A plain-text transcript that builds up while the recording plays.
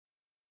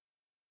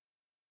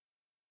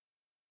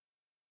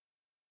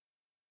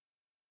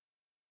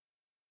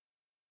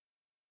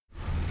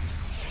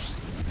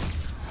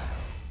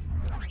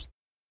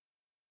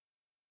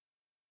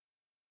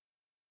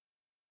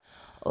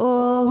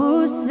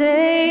Oh,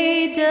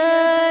 say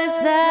does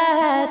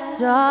that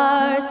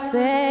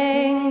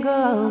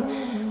star-spangled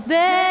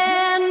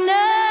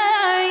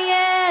banner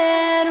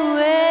yet wave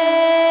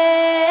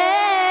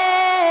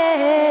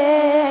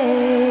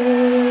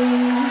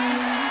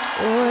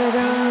o'er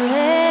the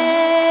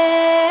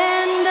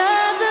land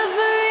of the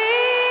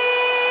free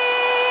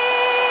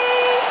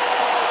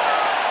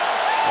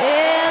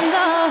and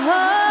the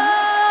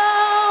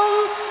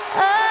home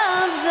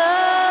of the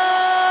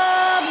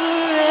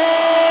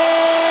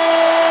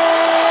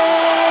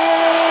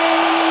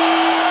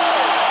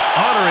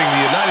honoring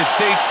the United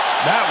States,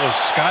 that was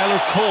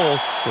Skylar Cole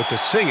with the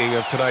singing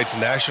of tonight's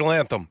national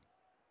anthem.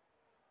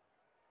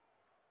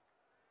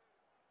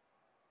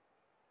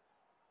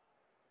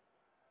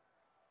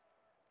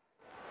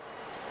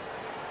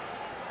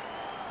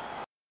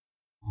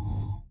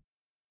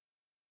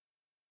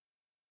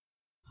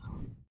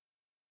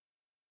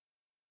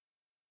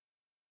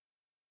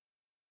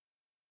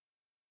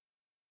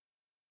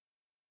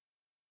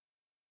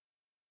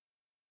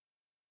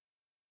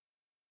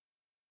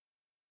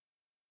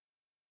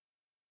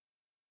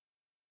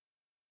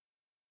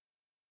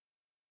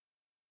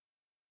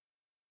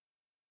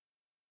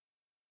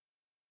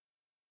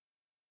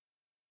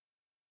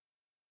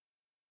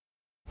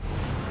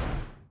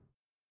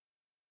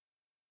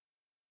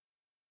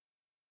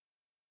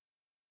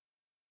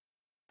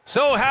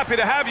 So happy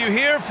to have you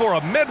here for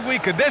a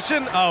midweek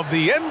edition of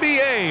the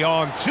NBA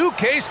on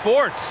 2K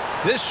Sports.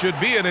 This should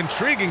be an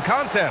intriguing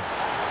contest.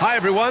 Hi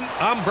everyone,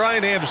 I'm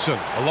Brian Anderson,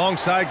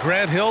 alongside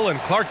Grant Hill and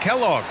Clark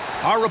Kellogg.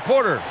 Our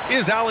reporter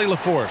is Allie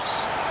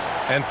LaForce.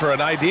 And for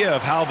an idea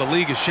of how the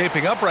league is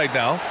shaping up right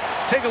now,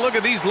 take a look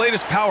at these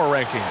latest power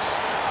rankings.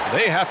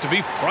 They have to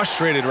be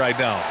frustrated right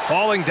now,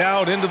 falling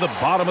down into the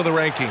bottom of the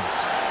rankings.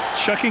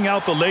 Checking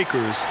out the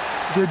Lakers,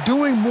 they're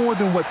doing more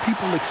than what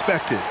people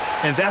expected,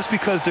 and that's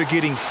because they're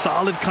getting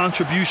solid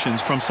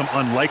contributions from some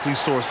unlikely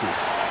sources.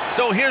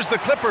 So here's the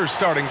Clippers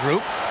starting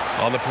group.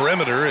 On the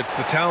perimeter, it's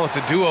the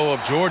talented duo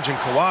of George and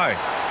Kawhi.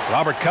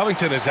 Robert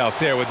Covington is out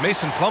there with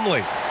Mason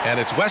Plumlee, and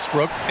it's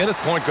Westbrook in at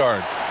point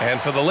guard. And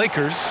for the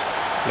Lakers,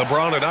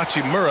 LeBron and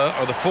Hachimura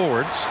are the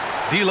forwards.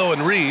 D'Lo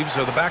and Reeves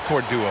are the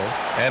backcourt duo,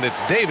 and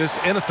it's Davis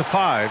in at the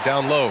 5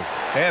 down low.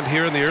 And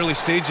here in the early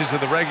stages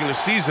of the regular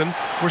season,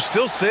 we're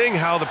still seeing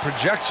how the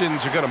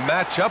projections are going to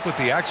match up with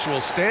the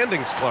actual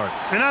standings, Clark.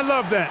 And I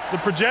love that. The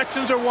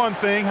projections are one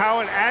thing.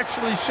 How it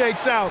actually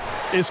shakes out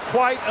is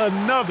quite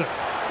another.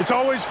 It's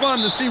always fun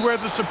to see where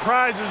the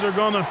surprises are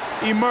going to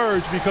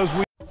emerge because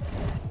we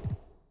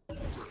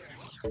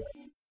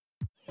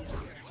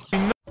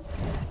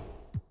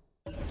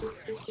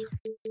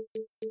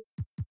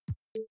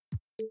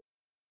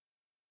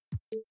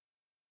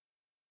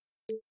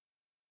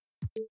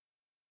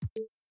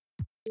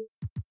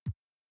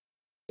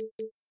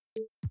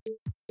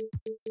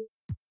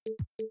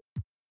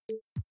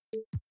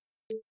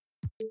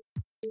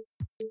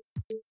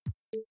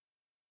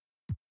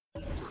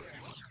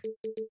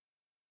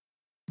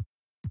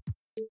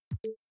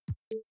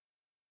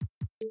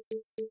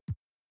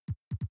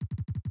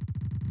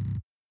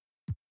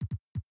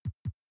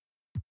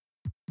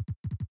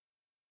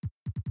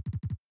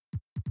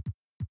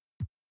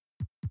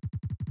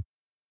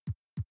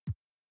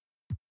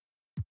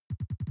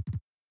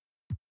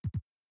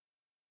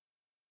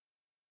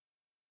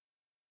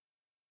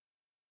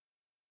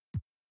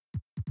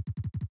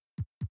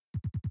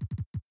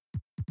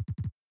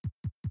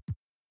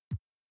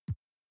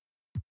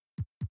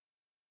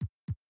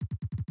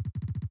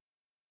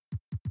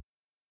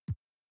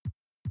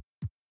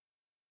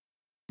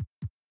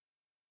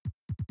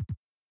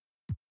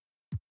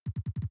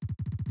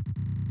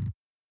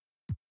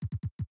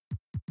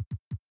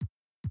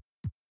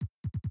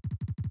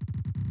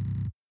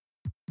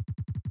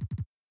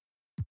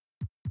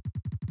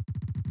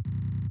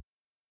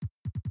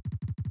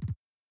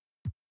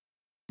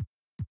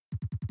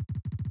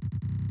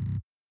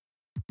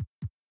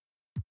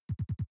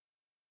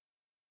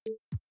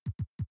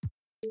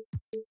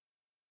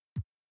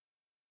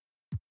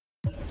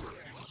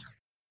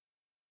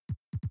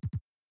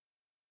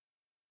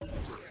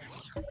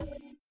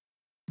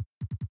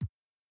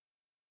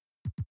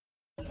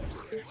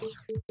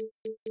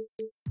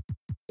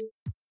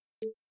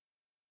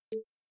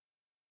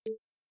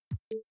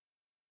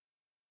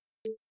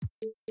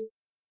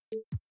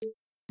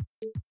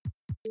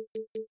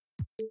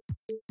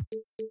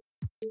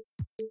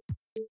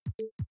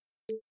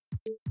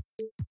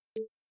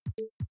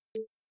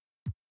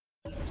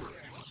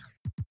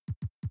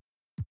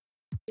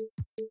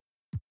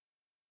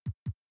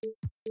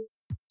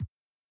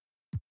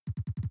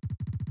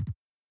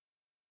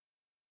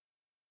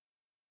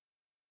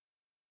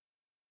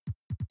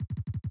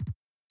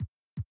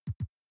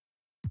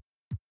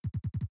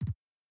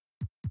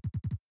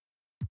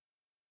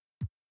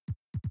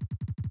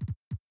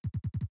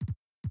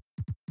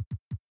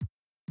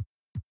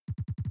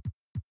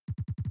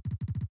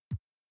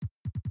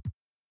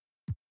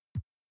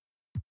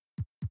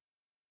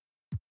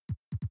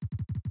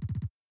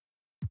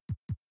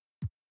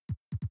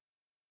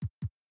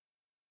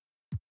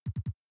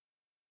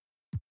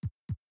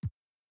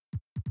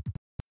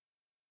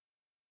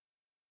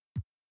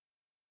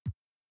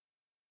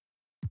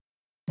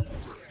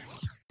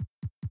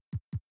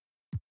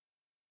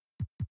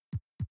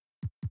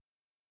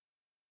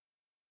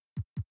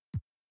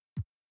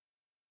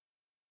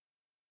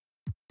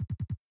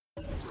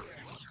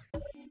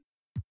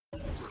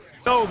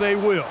know they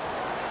will.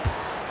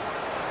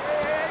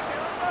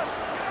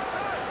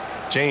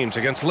 James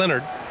against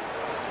Leonard.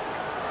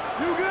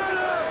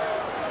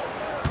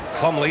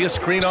 Plumlee, a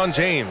screen on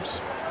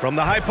James. From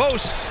the high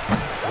post.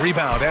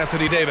 Rebound,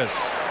 Anthony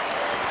Davis.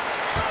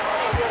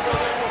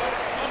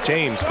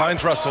 James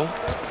finds Russell.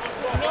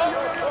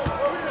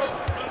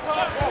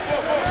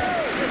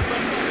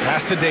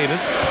 Pass to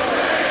Davis.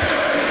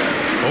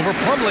 Over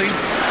Plumlee.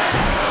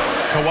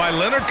 Kawhi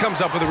Leonard comes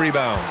up with a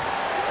rebound.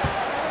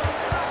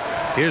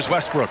 Here's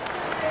Westbrook.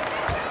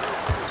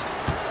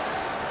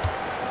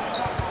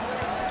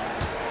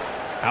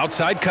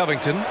 Outside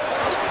Covington.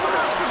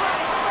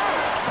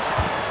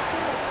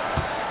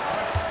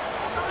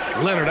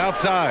 Leonard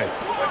outside.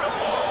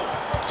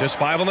 Just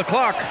 5 on the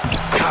clock.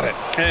 Got it.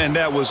 And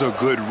that was a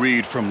good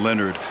read from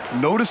Leonard,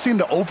 noticing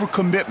the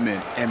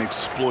overcommitment and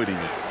exploiting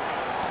it.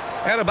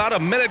 And about a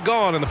minute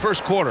gone in the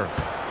first quarter.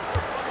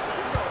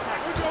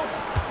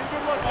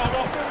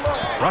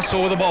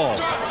 Russell with the ball.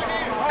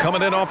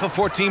 Coming in off a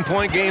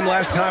 14-point game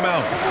last time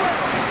out.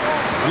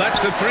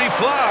 Lets the three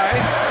fly.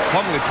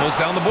 Plumlee pulls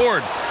down the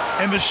board.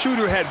 And the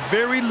shooter had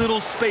very little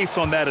space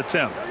on that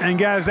attempt. And,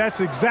 guys, that's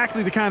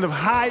exactly the kind of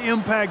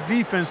high-impact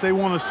defense they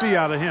want to see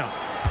out of him.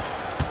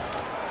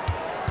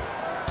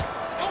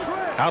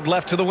 Out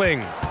left to the wing.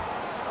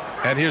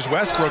 And here's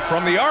Westbrook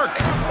from the arc.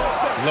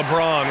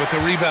 LeBron with the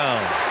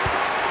rebound.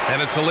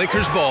 And it's the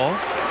Lakers' ball.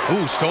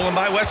 Ooh, stolen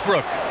by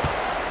Westbrook.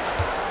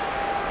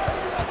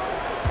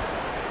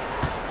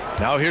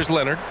 Now here's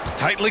Leonard,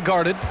 tightly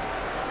guarded.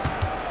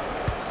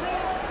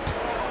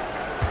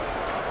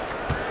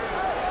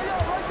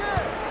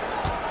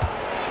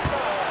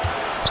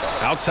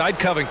 Outside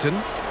Covington.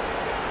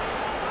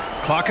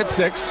 Clock at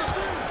 6.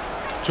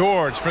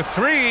 George for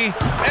 3,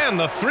 and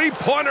the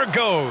three-pointer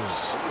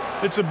goes.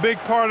 It's a big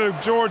part of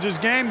George's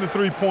game, the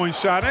three-point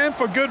shot, and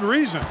for good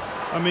reason.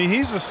 I mean,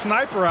 he's a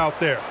sniper out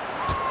there.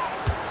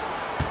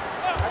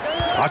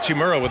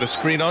 Hachimura with a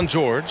screen on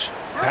George.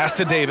 Pass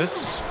to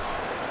Davis.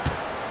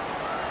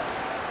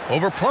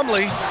 Over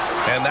Plumlee,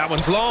 and that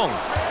one's long.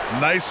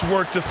 Nice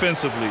work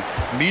defensively,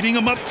 meeting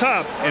him up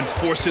top and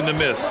forcing the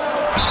miss.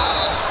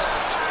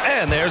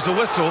 And there's a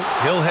whistle.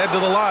 He'll head to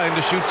the line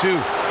to shoot 2.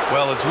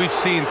 Well, as we've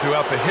seen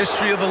throughout the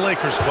history of the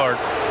Lakers, Clark,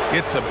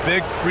 it's a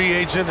big free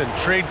agent and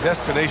trade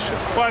destination.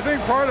 Well, I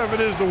think part of it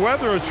is the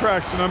weather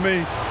attraction. I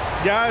mean,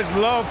 guys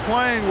love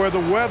playing where the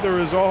weather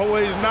is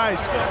always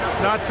nice,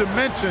 not to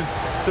mention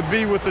to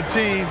be with a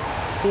team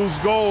whose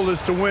goal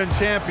is to win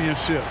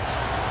championships.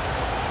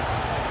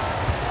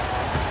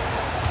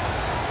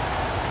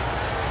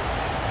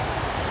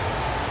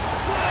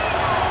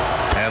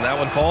 And that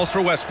one falls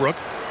for Westbrook.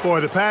 Boy,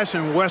 the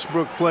passion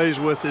Westbrook plays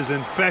with is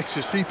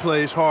infectious. He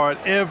plays hard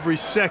every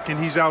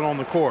second he's out on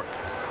the court.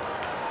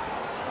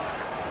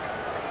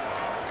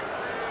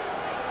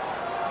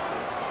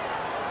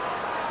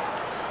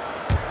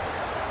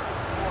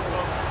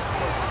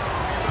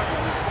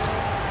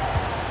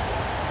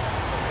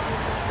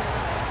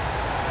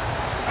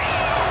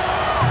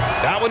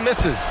 That one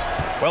misses.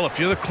 Well, if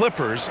you're the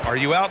Clippers, are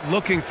you out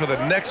looking for the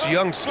next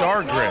young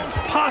star, Grant?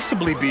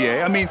 Possibly,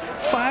 B.A. I mean,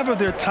 5 of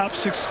their top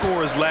 6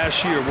 scorers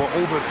last year were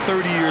over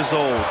 30 years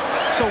old.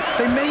 So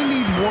they may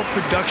need more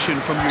production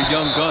from your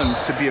young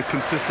guns to be a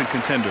consistent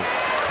contender.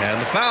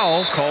 And the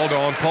foul called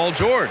on Paul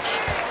George.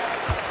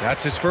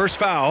 That's his first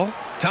foul.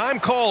 Time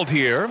called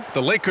here.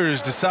 The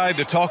Lakers decide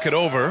to talk it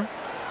over.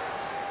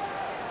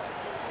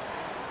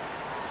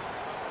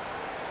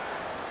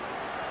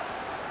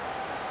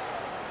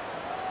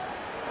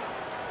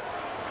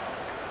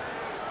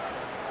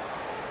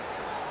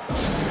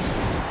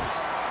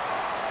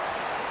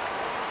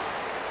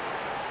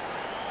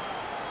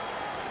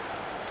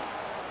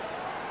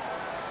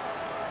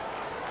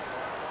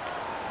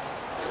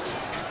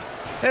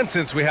 And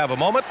since we have a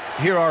moment,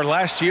 here are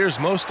last year's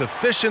most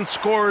efficient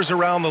scorers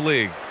around the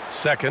league.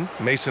 Second,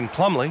 Mason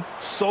Plumlee.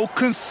 So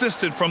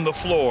consistent from the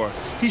floor.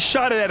 He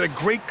shot it at a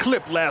great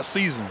clip last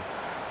season.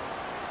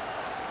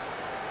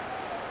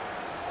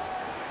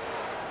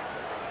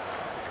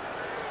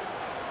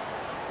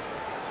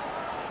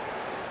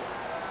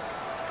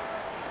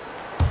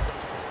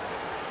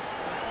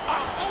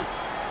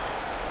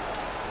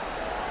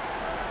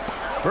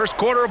 First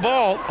quarter of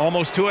ball,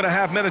 almost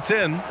 2.5 minutes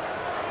in.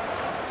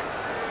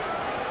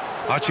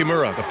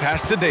 Hachimura, the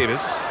pass to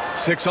Davis.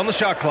 6 on the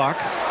shot clock.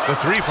 The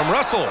 3 from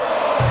Russell.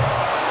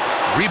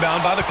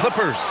 Rebound by the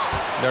Clippers.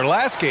 Their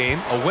last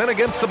game, a win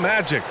against the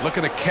Magic.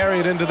 Looking to carry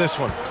it into this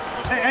one.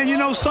 And you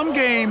know, some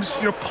games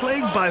you're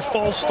plagued by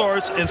false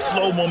starts and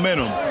slow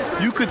momentum.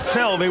 You could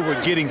tell they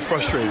were getting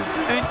frustrated.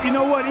 And you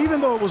know what?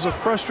 Even though it was a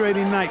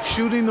frustrating night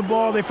shooting the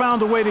ball, they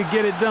found a way to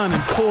get it done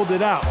and pulled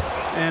it out.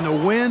 And a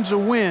win's a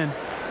win,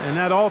 and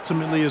that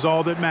ultimately is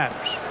all that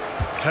matters.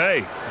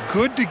 Hey,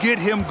 good to get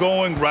him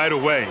going right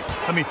away.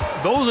 I mean,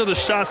 those are the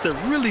shots that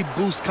really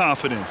boost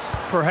confidence.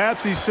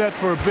 Perhaps he's set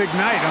for a big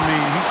night. I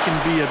mean, he can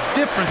be a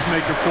difference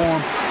maker for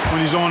him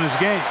when he's on his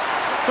game.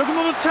 Took a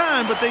little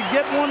time, but they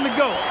get one to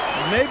go.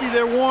 Maybe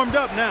they're warmed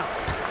up now.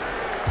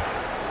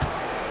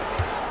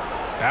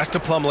 Pass to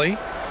Plumlee.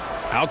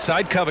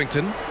 Outside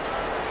Covington.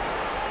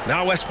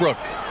 Now Westbrook.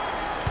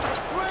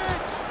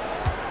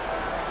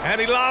 And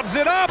he lobs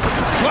it up.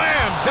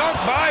 Slam dunk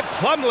by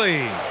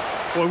Plumlee.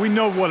 Boy, we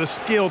know what a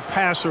skilled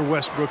passer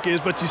Westbrook is,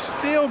 but you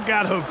still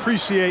got to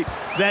appreciate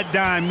that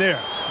dime there.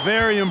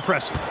 Very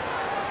impressive.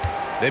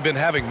 They've been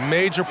having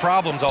major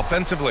problems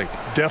offensively.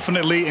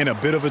 Definitely in a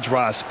bit of a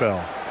dry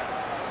spell.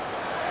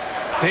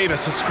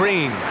 Davis a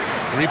screen.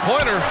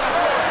 Three-pointer.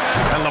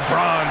 And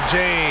LeBron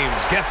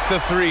James gets the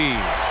three.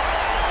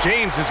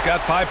 James has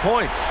got 5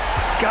 points.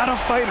 Gotta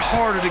fight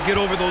harder to get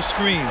over those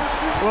screens.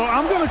 Well,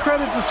 I'm going to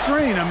credit the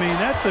screen. I mean,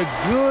 that's a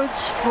good,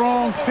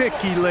 strong pick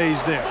he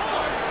lays there.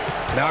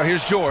 Now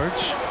here's George.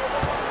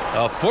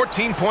 A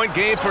 14-point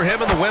game for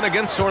him in the win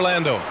against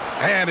Orlando.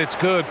 And it's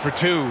good for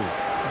 2.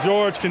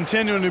 George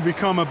continuing to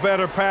become a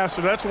better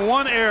passer. That's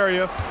one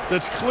area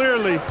that's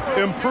clearly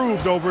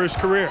improved over his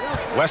career.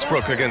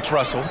 Westbrook against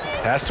Russell.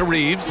 Pass to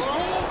Reeves.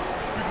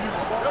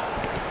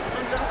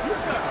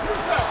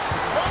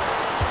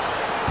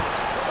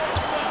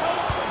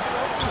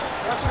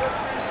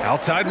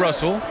 Outside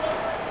Russell.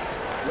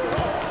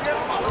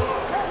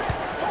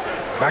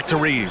 Back to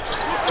Reeves.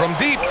 From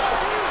deep.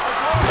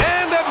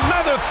 And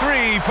another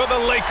three for the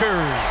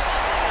Lakers.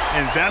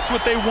 And that's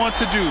what they want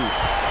to do.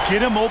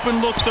 Get him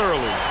open looks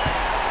early.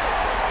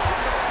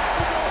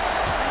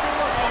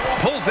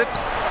 Pulls it.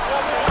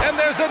 And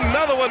there's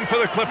another one for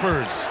the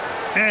Clippers.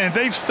 And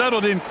they've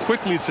settled in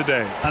quickly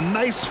today. A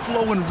nice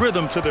flow and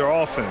rhythm to their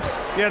offense.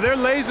 Yeah, they're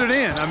lasered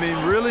in. I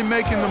mean, really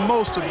making the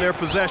most of their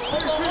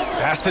possessions.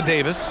 Pass to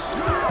Davis.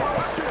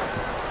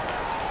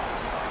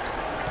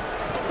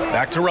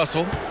 Back to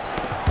Russell.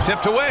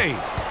 Tipped away.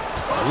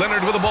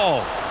 Leonard with the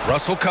ball.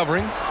 Russell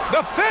covering.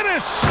 The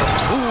finish!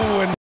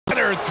 Ooh, and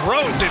Leonard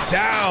throws it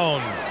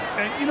down.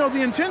 And, you know,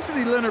 the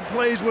intensity Leonard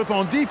plays with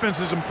on defense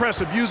is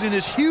impressive, using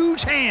his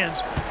huge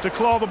hands to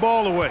claw the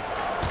ball away.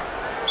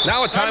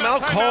 Now a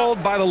timeout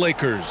called by the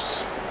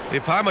Lakers.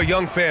 If I'm a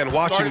young fan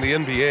watching the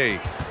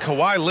NBA,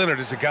 Kawhi Leonard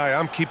is a guy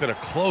I'm keeping a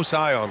close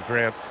eye on,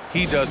 Grant.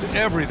 He does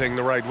everything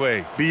the right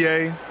way.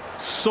 B.A.,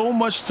 so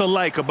much to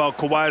like about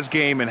Kawhi's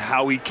game and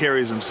how he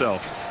carries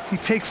himself. He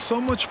takes so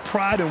much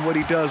pride in what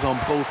he does on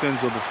both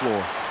ends of the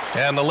floor.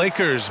 And the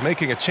Lakers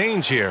making a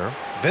change here.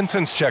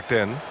 Vincent's checked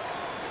in.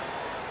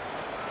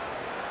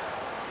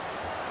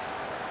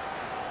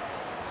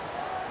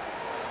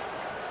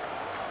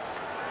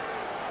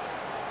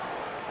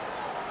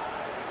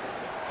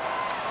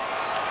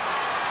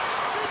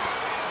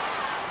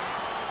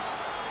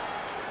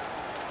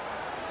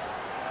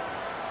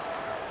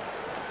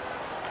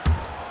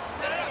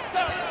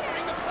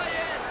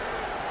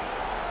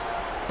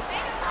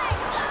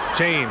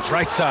 James,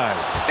 right side.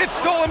 It's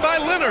stolen by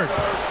Leonard.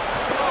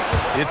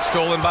 It's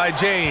stolen by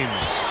James.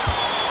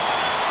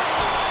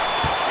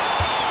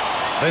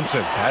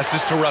 Vincent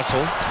passes to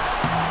Russell.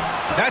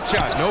 That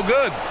shot, no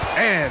good.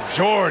 And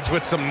George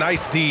with some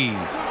nice D.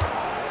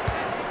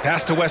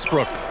 Pass to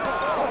Westbrook.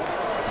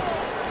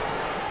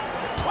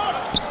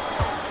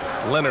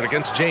 Leonard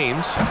against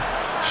James.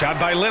 Shot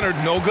by Leonard,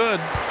 no good.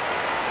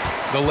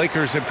 The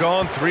Lakers have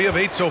gone 3 of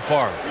 8 so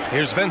far.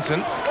 Here's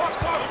Vincent.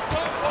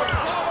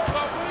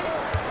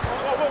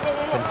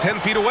 From 10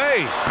 feet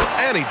away,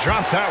 and he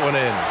drops that one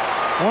in.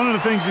 One of the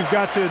things you've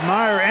got to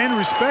admire and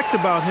respect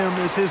about him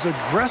is his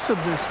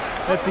aggressiveness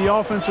at the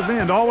offensive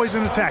end, always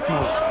in attack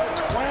mode.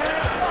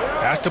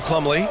 Pass to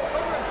Plumlee.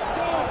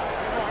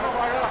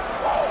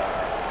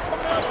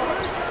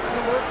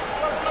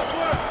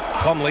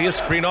 Plumlee, a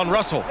screen on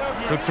Russell.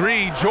 For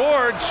 3,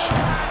 George.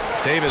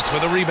 Davis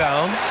with a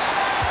rebound.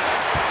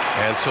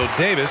 And so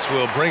Davis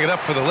will bring it up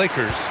for the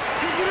Lakers.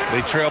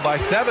 They trail by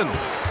 7.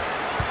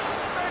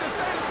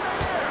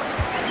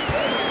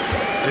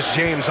 It's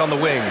James on the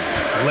wing.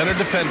 Leonard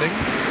defending.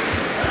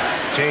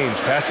 James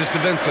passes to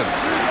Vincent.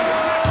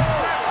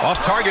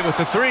 Off target with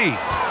the 3.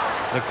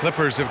 The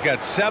Clippers have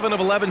got 7 of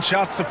 11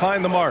 shots to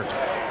find the mark.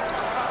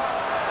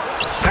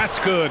 That's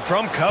good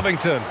from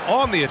Covington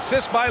on the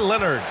assist by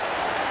Leonard.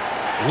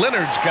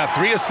 Leonard's got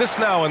 3 assists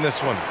now in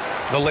this one.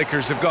 The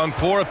Lakers have gone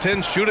 4 of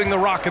 10 shooting the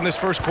rock in this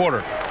first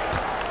quarter.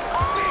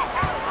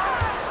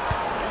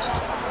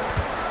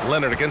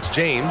 Leonard against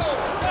James.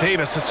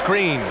 Davis a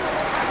screen.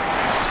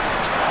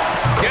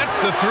 Gets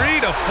the 3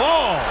 to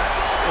fall.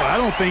 Well, I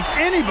don't think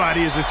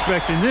anybody is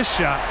expecting this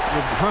shot.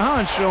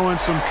 LeBron showing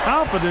some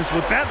confidence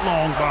with that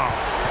long bomb.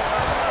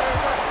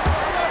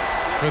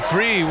 For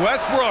 3,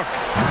 Westbrook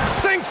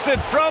sinks it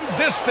from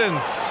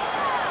distance.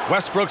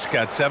 Westbrook's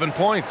got 7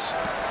 points.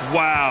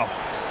 Wow.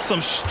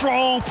 Some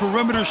strong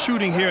perimeter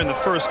shooting here in the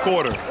first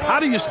quarter. How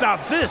do you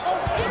stop this?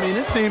 I mean,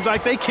 it seems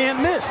like they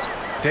can't miss.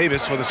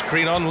 Davis with a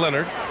screen on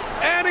Leonard.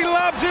 And he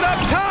lobs it up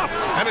top.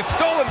 And it's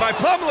stolen by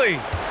Plumlee.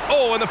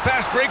 Oh, and the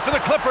fast break for the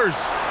Clippers.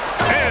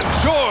 And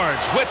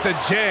George with the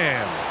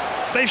jam.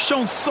 They've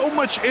shown so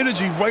much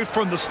energy right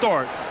from the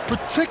start,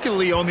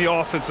 particularly on the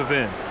offensive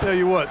end. Tell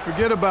you what,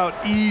 forget about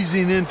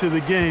easing into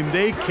the game.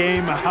 They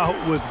came out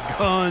with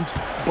guns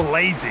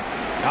blazing.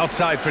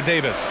 Outside for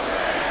Davis.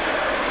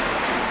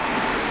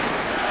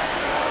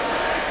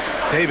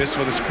 Davis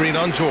with a screen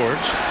on George.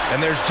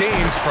 And there's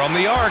James from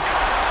the arc.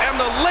 And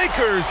the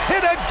Lakers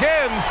hit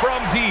again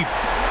from deep.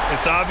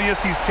 It's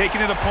obvious he's taking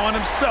it upon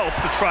himself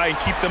to try and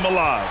keep them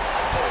alive.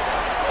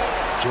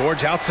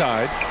 George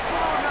outside.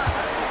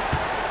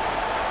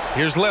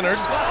 Here's Leonard.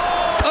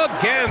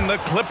 Again, the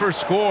Clippers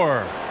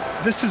score.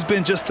 This has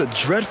been just a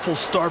dreadful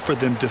start for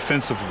them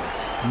defensively.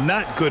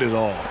 Not good at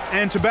all.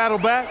 And to battle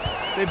back,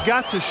 they've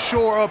got to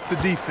shore up the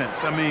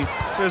defense. I mean,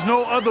 there's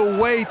no other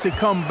way to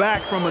come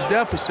back from a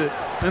deficit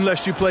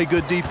unless you play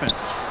good defense.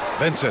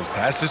 Vincent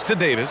passes to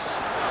Davis.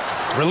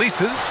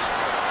 Releases.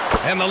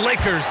 And the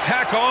Lakers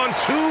tack on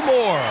 2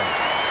 more.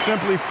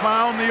 Simply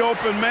found the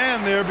open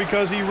man there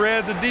because he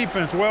read the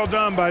defense. Well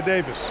done by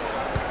Davis.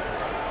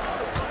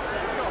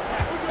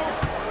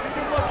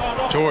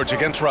 George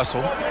against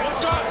Russell.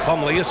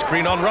 Plumlee, a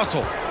screen on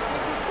Russell.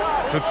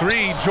 For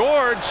 3,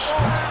 George.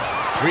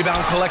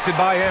 Rebound collected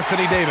by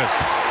Anthony Davis.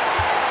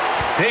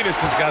 Davis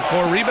has got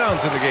 4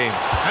 rebounds in the game.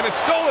 And it's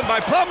stolen by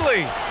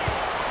Plumlee.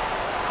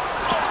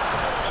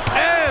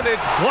 And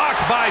it's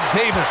blocked by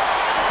Davis.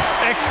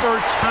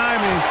 Expert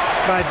timing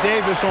by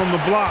Davis on the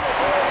block.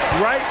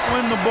 Right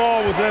when the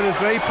ball was at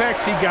its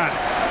apex, he got it.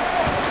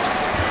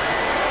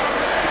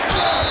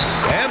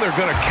 And they're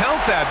going to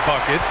count that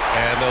bucket,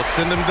 and they'll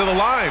send him to the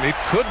line. It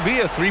could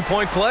be a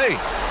 3-point play.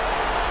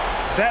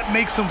 That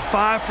makes him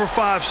 5 for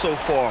 5 so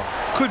far.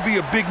 Could be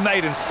a big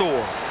night in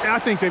store. I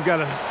think they've got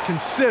to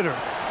consider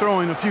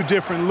throwing a few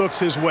different looks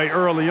his way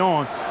early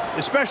on,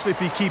 especially if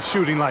he keeps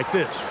shooting like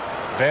this.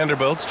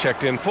 Vanderbilt's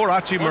checked in for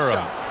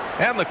Hachimura.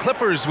 And the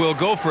Clippers will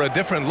go for a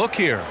different look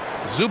here.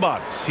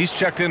 Zubats, he's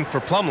checked in for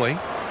Plumlee.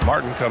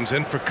 Martin comes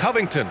in for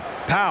Covington.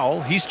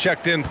 Powell, he's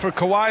checked in for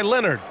Kawhi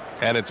Leonard.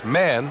 And it's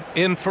Mann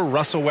in for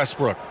Russell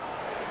Westbrook.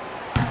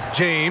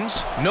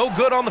 James, no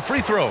good on the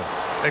free throw.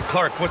 And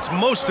Clark, what's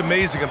most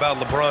amazing about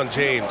LeBron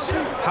James,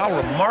 how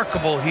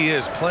remarkable he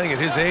is playing at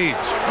his age.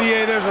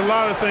 Yeah, there's a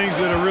lot of things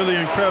that are really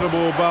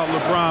incredible about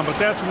LeBron, but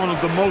that's one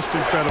of the most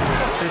incredible.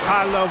 His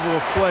high level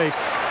of play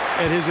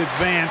at his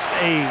advanced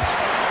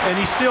age. And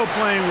he's still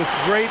playing with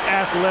great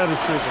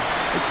athleticism.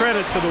 The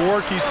credit to the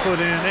work he's put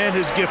in and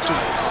his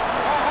giftedness.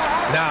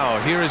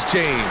 Now, here is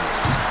James.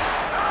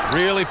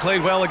 Really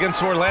played well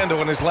against Orlando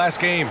in his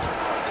last game.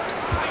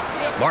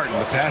 Martin,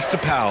 the pass to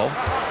Powell.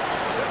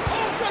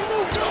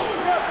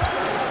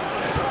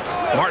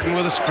 Martin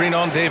with a screen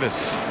on Davis.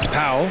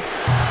 Powell.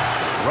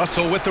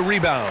 Russell with the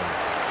rebound.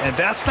 And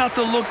that's not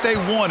the look they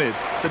wanted.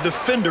 The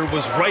defender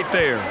was right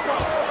there.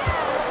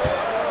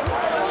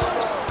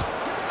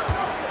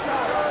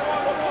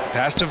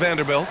 Pass to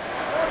Vanderbilt.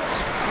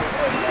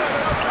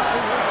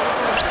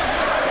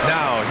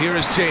 Now, here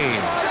is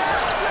James.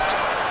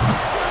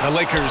 The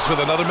Lakers with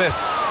another miss.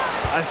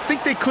 I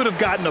think they could have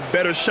gotten a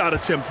better shot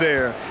attempt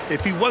there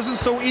if he wasn't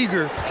so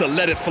eager to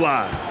let it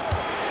fly.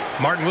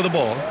 Martin with the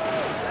ball.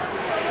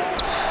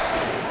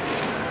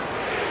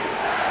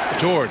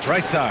 George,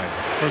 right side.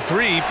 For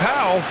 3,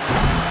 Powell.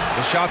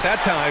 The shot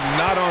that time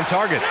not on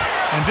target.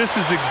 And this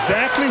is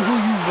exactly who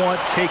you want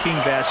taking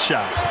that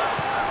shot.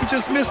 He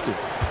just missed it.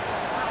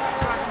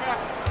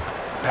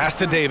 Pass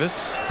to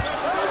Davis.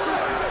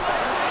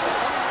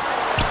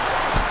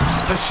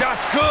 The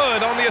shot's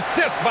good on the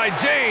assist by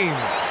James.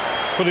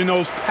 Putting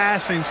those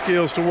passing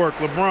skills to work.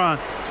 LeBron,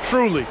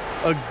 truly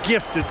a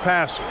gifted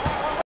passer.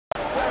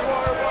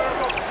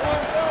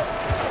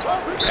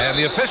 And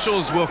the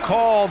officials will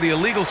call the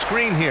illegal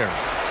screen here.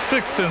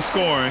 6th in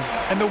scoring.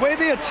 And the way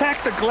they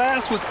attacked the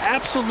glass was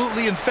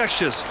absolutely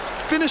infectious,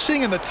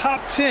 finishing in the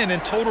top 10 in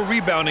total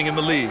rebounding in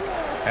the league.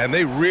 And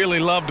they really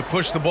love to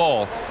push the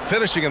ball,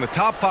 finishing in the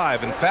top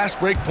 5 in fast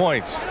break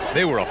points.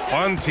 They were a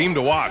fun team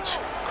to watch.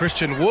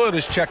 Christian Wood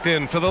is checked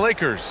in for the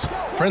Lakers.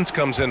 Prince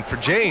comes in for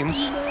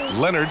James.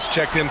 Leonard's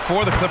checked in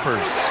for the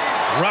Clippers.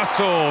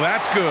 Russell,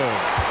 that's good.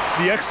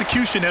 The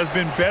execution has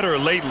been better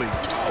lately,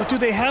 but do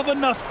they have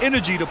enough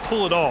energy to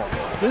pull it off?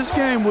 This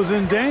game was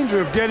in danger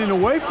of getting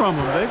away from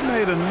him. They've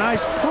made a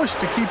nice push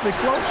to keep it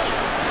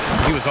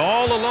close. He was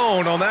all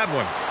alone on that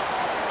one.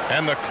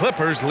 And the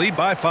Clippers lead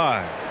by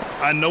 5.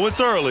 I know it's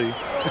early,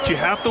 but you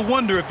have to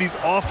wonder if these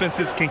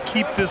offenses can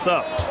keep this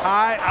up.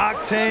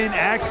 High-octane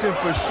action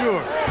for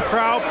sure.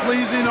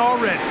 Crowd-pleasing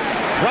already.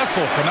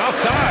 Russell from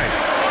outside.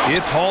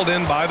 It's hauled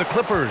in by the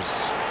Clippers.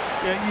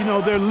 Yeah, you know,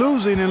 they're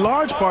losing in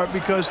large part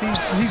because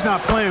he's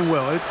not playing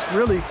well. It's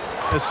really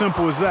as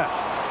simple as that.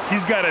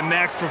 He's got a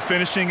knack for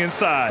finishing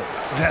inside.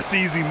 That's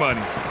easy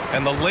money.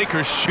 And the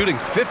Lakers shooting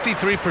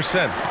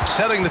 53%,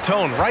 setting the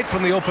tone right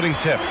from the opening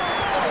tip.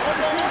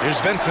 Here's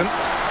Vincent.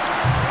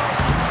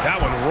 That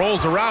one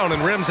rolls around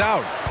and rims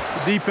out.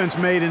 The defense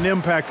made an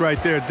impact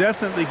right there.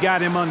 Definitely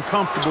got him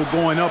uncomfortable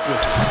going up with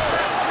it.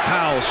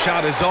 Powell's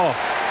shot is off.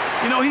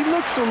 You know, he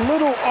looks a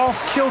little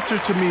off-kilter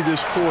to me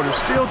this quarter,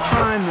 still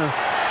trying to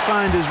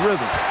find his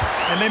rhythm.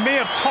 And they may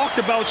have talked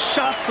about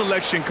shot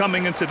selection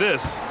coming into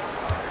this.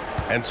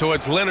 And so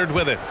it's Leonard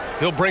with it.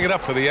 He'll bring it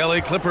up for the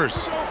LA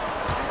Clippers.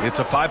 It's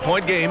a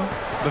 5-point game.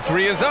 The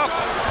 3 is up.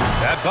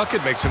 That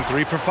bucket makes him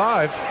 3 for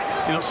 5.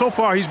 You know, so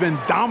far he's been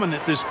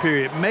dominant this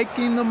period,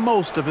 making the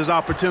most of his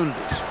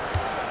opportunities.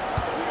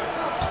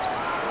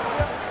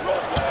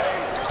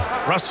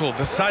 Russell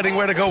deciding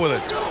where to go with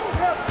it.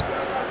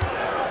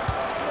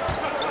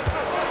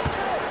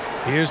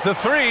 Here's the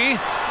three.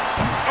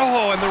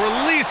 Oh, and the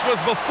release was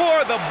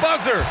before the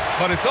buzzer,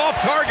 but it's off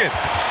target.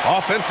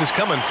 Offense is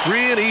coming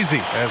free and easy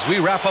as we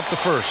wrap up the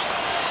first.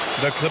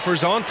 The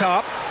Clippers on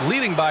top,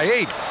 leading by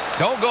 8.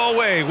 Don't go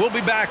away. We'll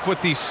be back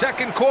with the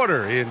second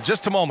quarter in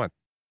just a moment.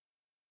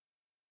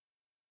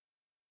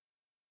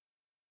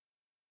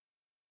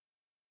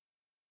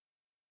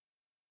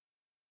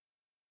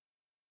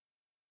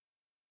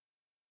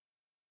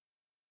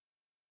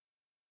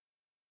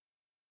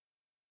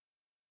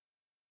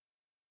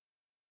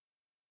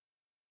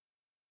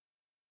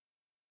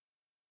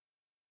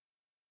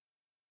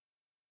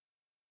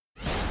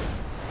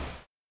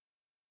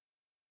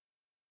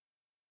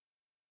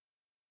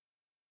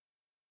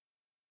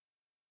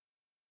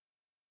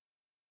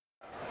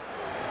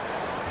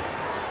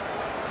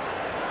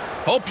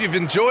 Hope you've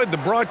enjoyed the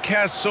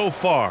broadcast so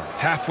far.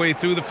 Halfway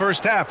through the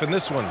first half in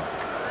this one.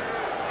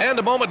 And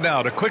a moment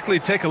now to quickly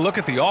take a look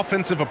at the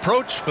offensive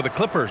approach for the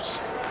Clippers.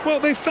 Well,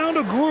 they found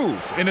a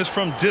groove, and it's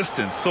from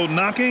distance, so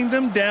knocking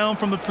them down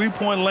from the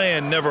three-point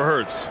land never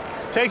hurts.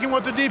 Taking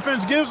what the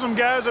defense gives them,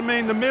 guys. I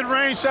mean, the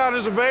mid-range shot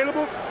is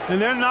available, and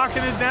they're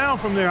knocking it down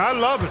from there. I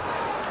love it.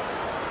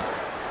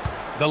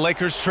 The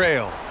Lakers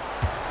trail.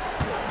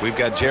 We've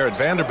got Jared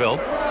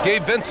Vanderbilt,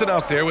 Gabe Vincent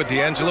out there with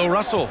D'Angelo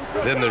Russell.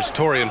 Then there's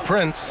Taurean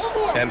Prince,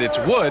 and it's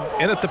Wood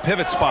in at the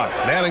pivot spot,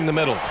 manning the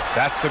middle.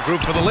 That's the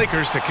group for the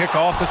Lakers to kick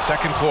off the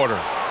second quarter.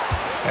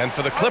 And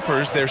for the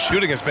Clippers, their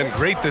shooting has been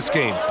great this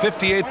game,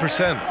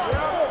 58%.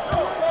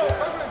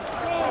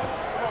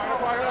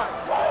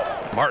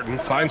 Martin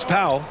finds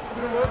Powell.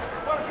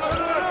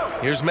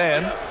 Here's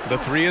Mann. The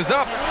three is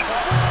up.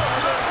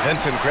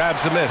 Vincent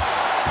grabs a miss.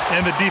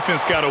 And the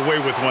defense got away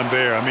with one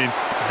there. I mean,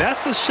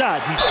 that's a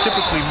shot he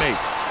typically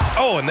makes.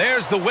 Oh, and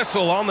there's the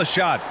whistle on the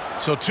shot.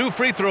 So 2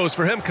 free throws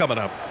for him coming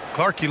up.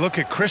 Clark, you look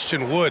at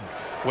Christian Wood.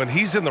 When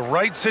he's in the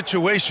right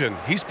situation,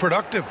 he's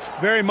productive.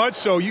 Very much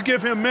so. You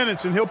give him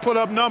minutes and he'll put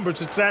up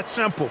numbers. It's that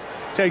simple.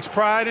 Takes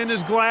pride in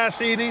his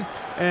glass eating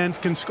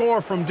and can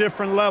score from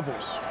different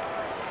levels.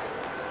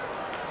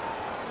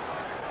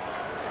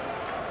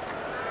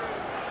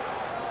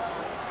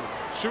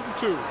 Shooting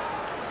 2.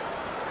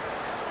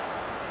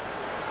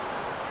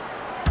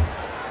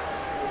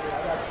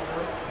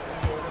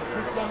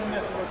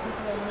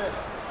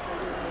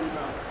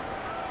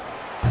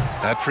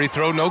 That free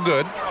throw no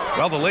good.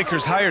 Well, the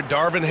Lakers hired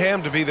Darvin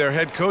Ham to be their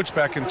head coach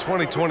back in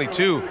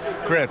 2022.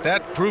 Grant,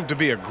 that proved to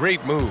be a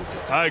great move.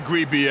 I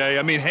agree, B.A.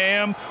 I mean,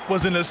 Ham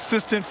was an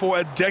assistant for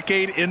a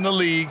decade in the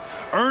league,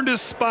 earned his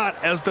spot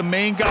as the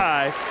main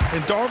guy,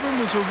 and Darvin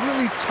was a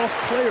really tough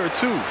player,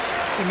 too.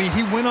 I mean,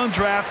 he went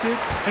undrafted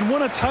and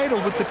won a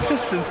title with the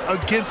Pistons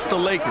against the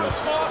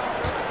Lakers.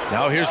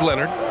 Now here's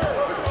Leonard.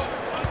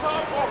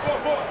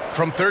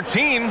 From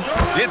 13,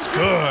 it's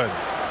good.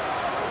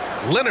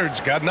 Leonard's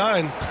got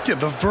 9. Yeah,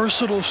 the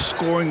versatile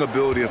scoring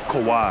ability of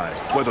Kawhi,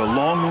 whether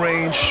long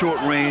range, short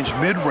range,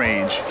 mid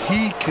range,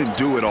 he can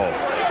do it all.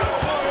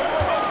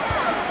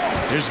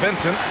 Here's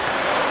Vincent.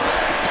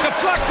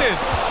 Deflected.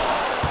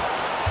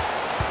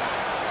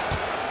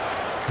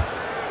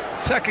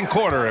 Second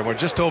quarter, and we're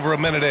just over a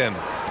minute in.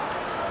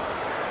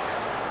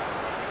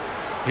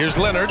 Here's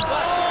Leonard.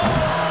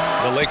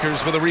 The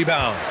Lakers with a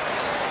rebound.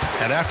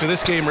 And after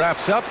this game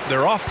wraps up,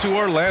 they're off to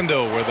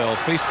Orlando where they'll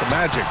face the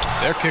Magic.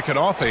 They're kicking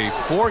off a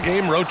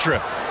 4-game road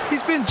trip.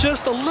 He's been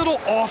just a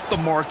little off the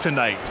mark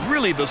tonight.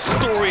 Really the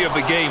story of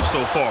the game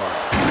so far.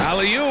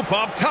 Alley-oop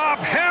up top,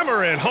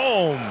 hammer it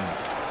home.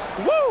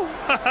 Woo!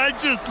 I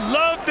just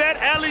love that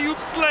alley-oop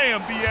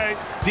slam, B.A.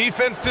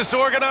 Defense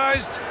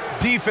disorganized,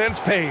 defense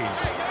pays.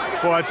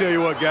 Well, I tell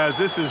you what, guys,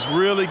 this is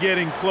really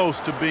getting close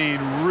to being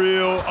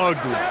real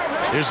ugly.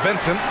 Here's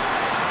Vincent.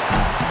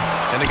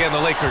 And again, the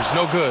Lakers,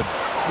 no good.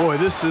 Boy,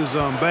 this is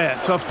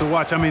bad. Tough to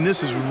watch. I mean,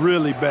 this is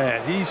really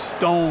bad. He's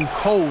stone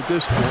cold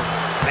this quarter.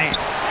 Man.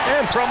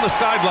 And from the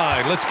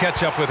sideline, let's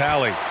catch up with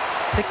Allie.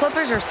 The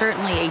Clippers are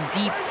certainly a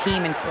deep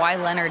team, and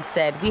Kawhi Leonard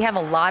said, "We have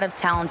a lot of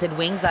talented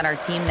wings on our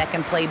team that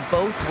can play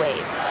both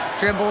ways.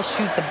 Dribble,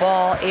 shoot the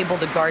ball, able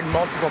to guard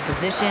multiple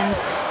positions,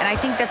 and I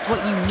think that's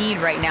what you need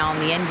right now in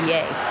the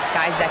NBA.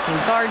 Guys that can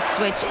guard,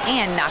 switch,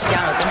 and knock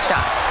down open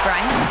shots."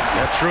 Brian?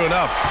 That's true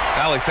enough.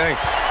 Allie,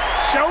 thanks.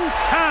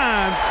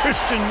 Showtime,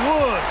 Christian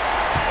Wood.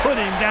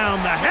 Putting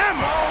down the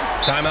hammer.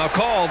 Timeout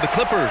called, the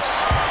Clippers.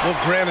 Will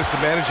Grant is the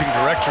managing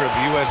director of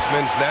the U.S.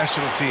 men's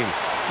national team.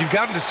 You've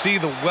gotten to see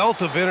the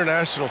wealth of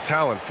international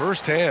talent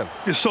firsthand.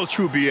 It's so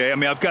true, B.A. I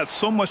mean, I've got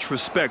so much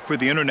respect for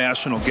the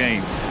international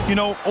game. You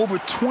know, over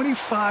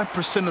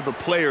 25% of the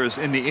players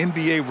in the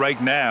NBA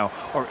right now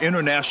are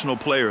international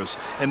players,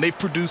 and they've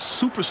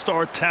produced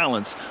superstar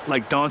talents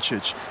like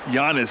Doncic,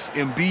 Giannis,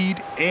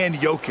 Embiid, and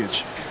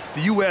Jokic.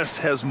 The U.S.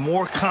 has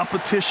more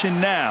competition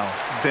now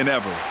than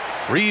ever.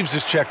 Reeves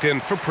is checked in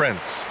for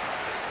Prince.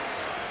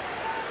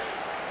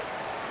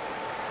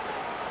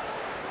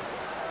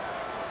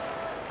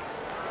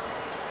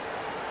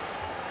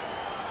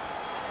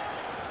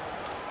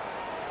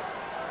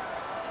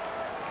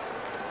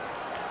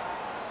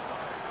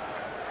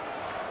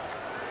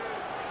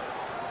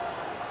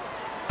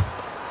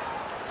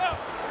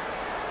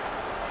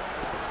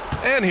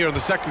 And here in the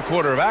second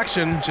quarter of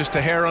action, just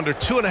a hair under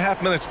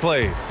 2.5 minutes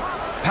played.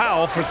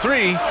 Powell for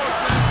three,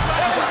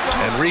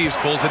 and Reeves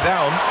pulls it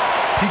down.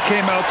 He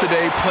came out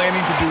today planning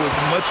to do as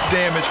much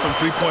damage from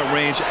three-point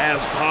range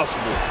as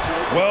possible.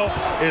 Well,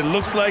 it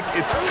looks like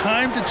it's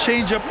time to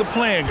change up the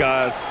plan,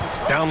 guys.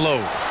 Down low.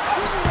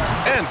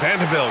 And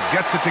Vanderbilt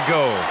gets it to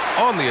go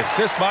on the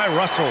assist by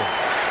Russell.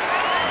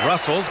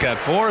 Russell's got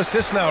 4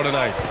 assists now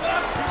tonight.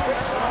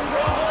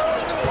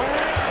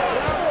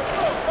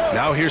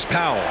 Now here's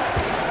Powell.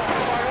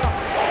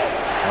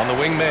 On the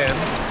wing man.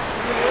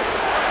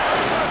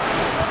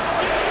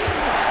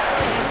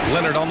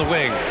 Leonard on the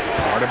wing.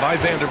 Guarded by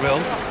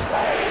Vanderbilt.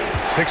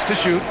 6 to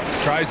shoot.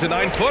 Tries the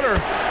 9-footer.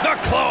 The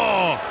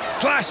claw!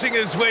 Slashing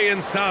his way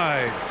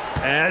inside.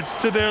 Adds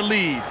to their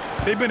lead.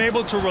 They've been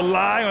able to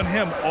rely on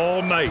him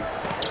all night.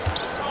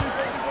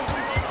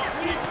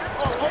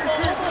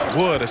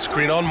 Wood, a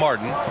screen on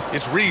Martin.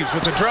 It's Reeves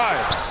with the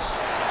drive.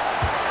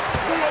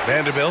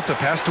 Vanderbilt, a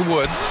pass to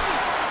Wood.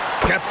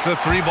 Gets the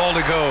 3 ball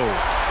to go.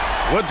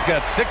 Wood's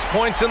got 6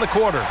 points in the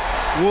quarter.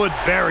 Wood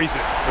buries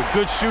it. A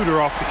good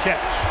shooter off the catch.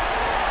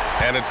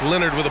 And it's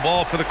Leonard with the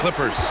ball for the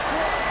Clippers.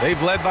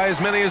 They've led by as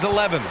many as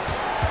 11.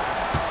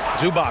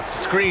 Zubac,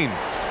 screen.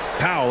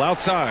 Powell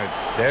outside.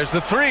 There's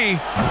the 3.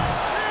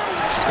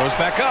 Goes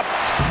back up.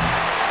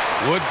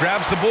 Wood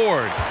grabs the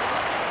board.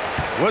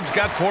 Wood's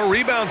got 4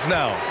 rebounds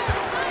now.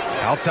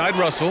 Outside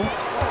Russell.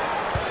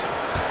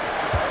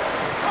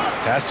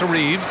 Pass to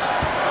Reeves.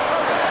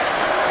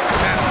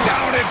 And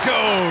down it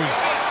goes.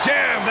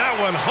 Jam that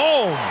one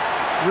home.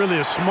 Really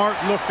a smart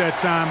look that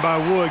time by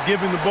Wood,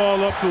 giving the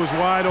ball up to his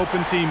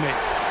wide-open teammate.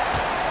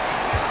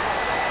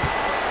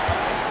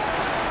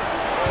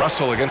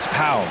 Russell against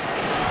Powell.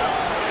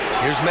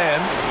 Here's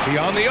Mann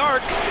beyond the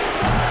arc.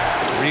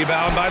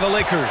 Rebound by the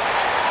Lakers.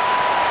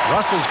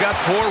 Russell's got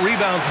 4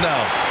 rebounds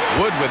now.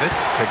 Wood with it,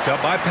 picked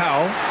up by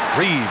Powell.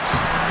 Reeves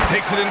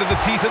takes it into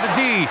the teeth of the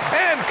D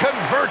and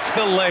converts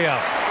the layup.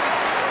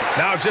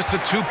 Now just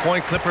a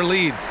 2-point Clipper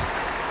lead.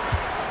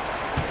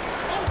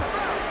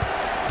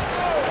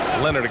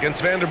 Leonard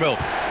against Vanderbilt.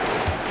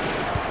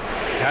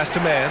 Pass to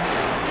Mann.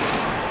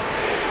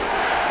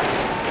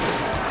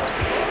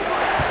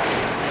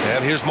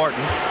 And here's Martin.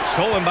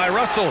 Stolen by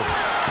Russell.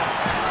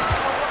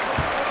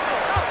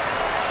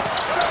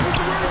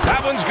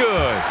 That one's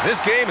good. This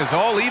game is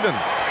all even.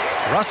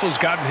 Russell's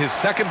gotten his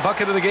 2nd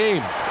bucket of the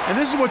game. And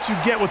this is what you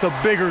get with a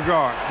bigger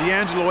guard.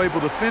 D'Angelo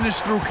able to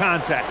finish through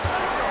contact.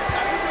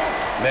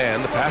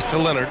 Mann, the pass to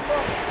Leonard.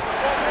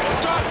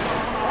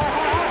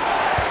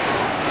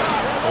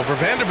 Over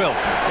Vanderbilt.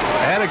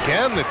 And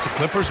again, it's the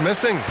Clippers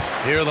missing.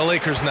 Here are the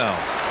Lakers now.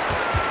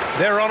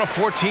 They're on a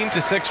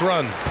 14-6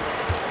 run.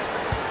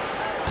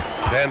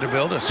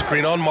 Vanderbilt, a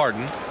screen on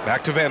Martin.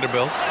 Back to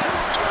Vanderbilt.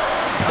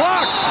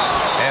 Blocked!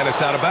 And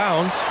it's out of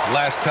bounds.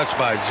 Last touch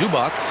by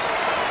Zubac.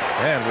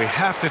 And we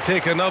have to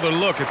take another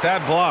look at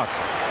that block.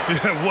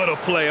 What a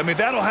play. I mean,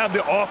 that'll have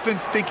the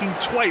offense thinking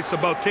twice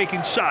about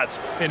taking shots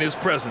in his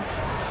presence.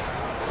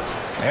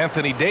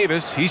 Anthony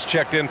Davis, he's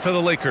checked in for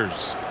the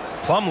Lakers.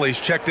 Plumlee's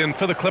checked in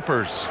for the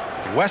Clippers.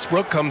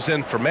 Westbrook comes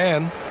in for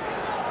Mann.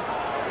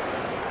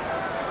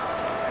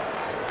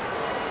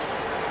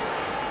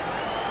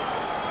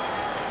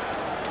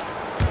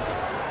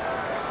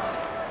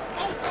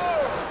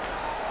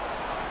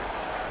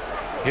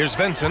 Here's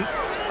Vincent.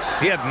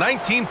 He had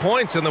 19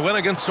 points in the win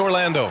against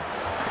Orlando.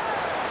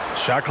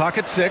 Shot clock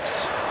at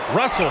 6.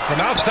 Russell from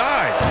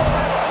outside.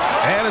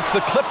 And it's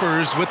the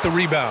Clippers with the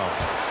rebound.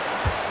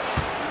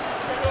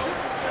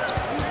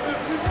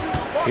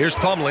 Here's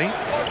Plumlee.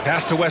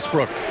 Pass to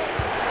Westbrook.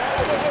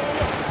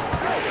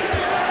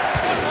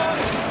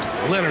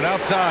 Leonard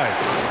outside.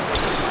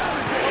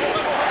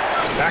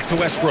 Back to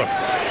Westbrook.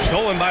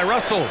 Stolen by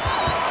Russell.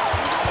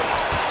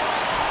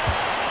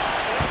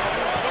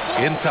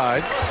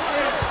 Inside.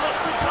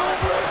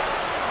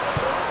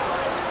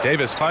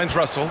 Davis finds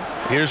Russell.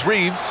 Here's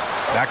Reeves.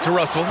 Back to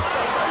Russell.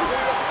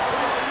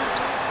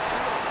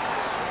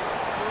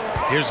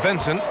 Here's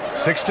Vincent.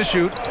 6 to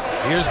shoot.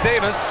 Here's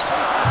Davis.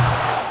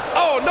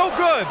 Oh, no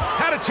good.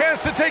 Had a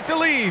chance to take the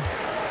lead.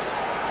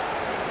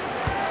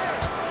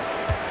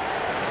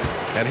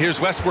 And here's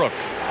Westbrook.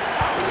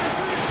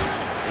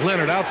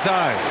 Leonard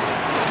outside.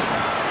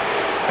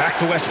 Back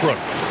to Westbrook.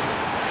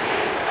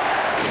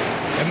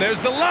 And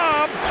there's the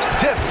lob.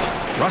 Tipped.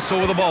 Russell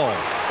with the ball.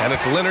 And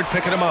it's Leonard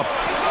picking him up.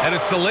 And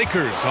it's the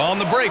Lakers on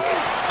the break.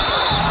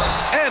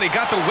 And he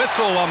got the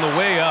whistle on the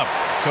way up.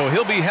 So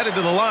he'll be headed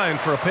to the line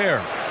for a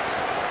pair.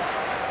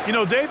 You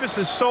know, Davis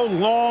is so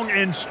long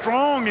and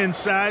strong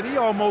inside, he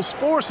almost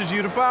forces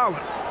you to foul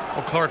him.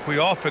 Well, Clark, we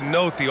often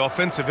note the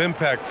offensive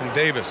impact from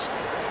Davis,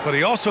 but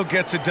he also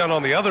gets it done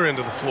on the other end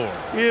of the floor.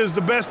 He is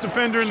the best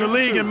defender in the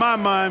league in my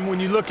mind when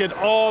you look at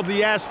all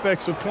the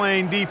aspects of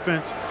playing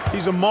defense.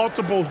 He's a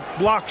multiple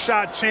block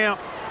shot champ.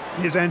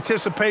 His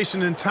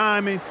anticipation and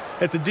timing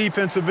at the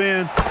defensive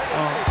end,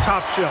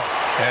 top shelf.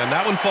 And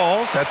that one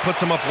falls. That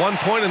puts him up 1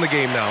 point in the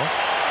game now.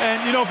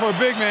 And, you know, for a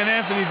big man,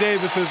 Anthony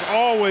Davis has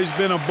always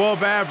been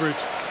above average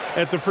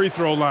at the free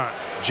throw line.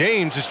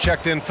 James is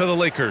checked in for the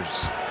Lakers.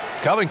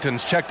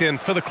 Covington's checked in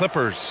for the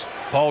Clippers.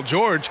 Paul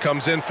George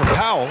comes in for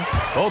Powell.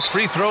 Both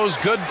free throws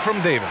good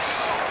from Davis.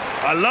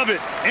 I love it.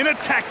 In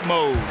attack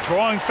mode,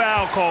 drawing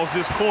foul calls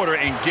this quarter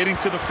and getting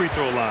to the free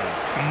throw line.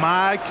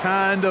 My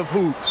kind of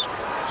hoops.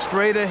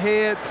 Straight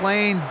ahead,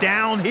 playing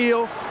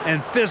downhill,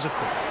 and physical.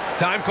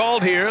 Time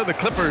called here. The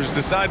Clippers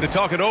decide to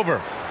talk it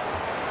over.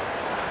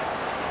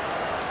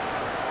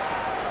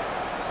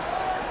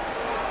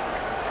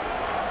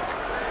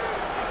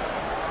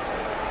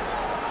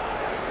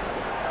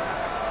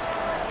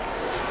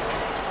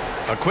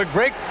 A quick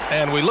break,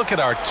 and we look at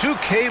our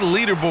 2K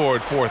leaderboard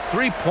for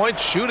three-point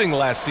shooting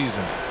last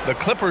season. The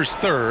Clippers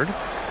third.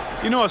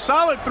 You know, a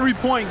solid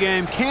three-point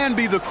game can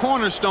be the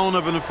cornerstone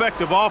of an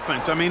effective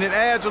offense. I mean, it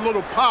adds a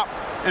little pop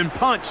and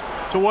punch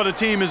to what a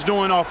team is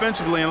doing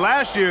offensively. And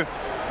last year,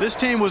 this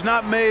team was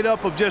not made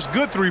up of just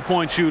good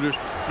three-point shooters.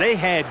 They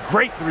had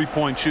great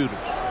three-point shooters.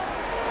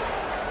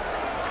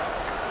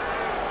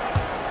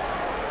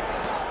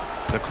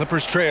 The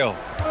Clippers trail.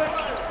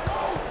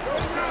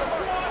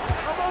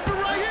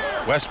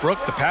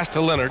 Westbrook, the pass to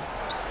Leonard.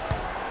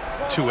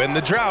 To end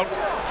the drought.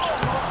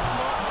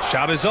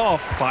 Shot is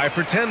off. 5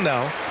 for 10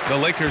 now. The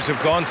Lakers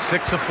have gone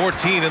 6 of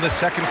 14 in the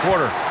second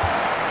quarter.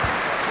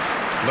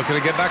 Looking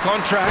to get back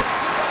on track.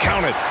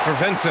 Count it for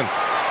Vincent.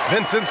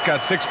 Vincent's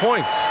got 6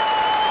 points.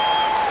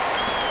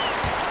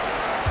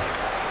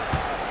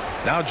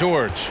 Now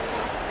George.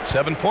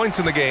 7 points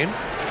in the game.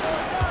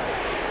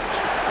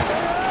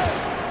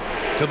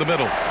 To the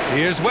middle.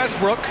 Here's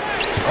Westbrook.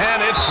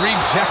 And it's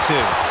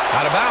rejected.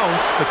 Out of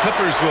bounds. The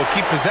Clippers will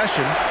keep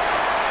possession.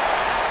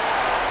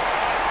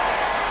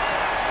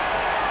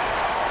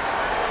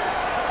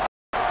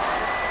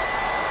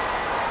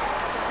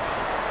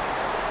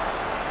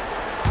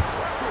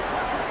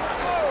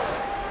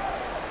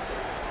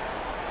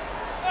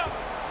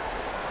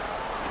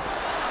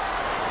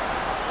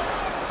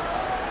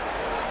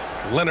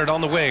 Leonard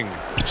on the wing.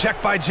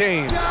 Check by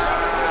James.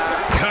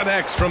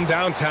 Connects from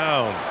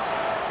downtown.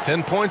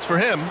 10 points for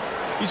him.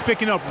 He's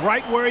picking up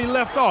right where he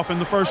left off in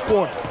the first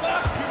quarter.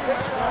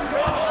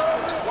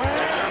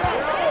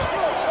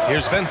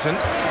 Here's Vincent.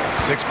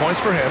 6 points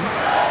for him.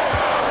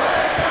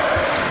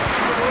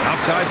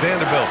 Outside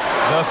Vanderbilt.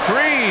 The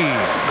three.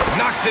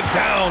 Knocks it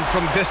down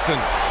from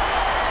distance.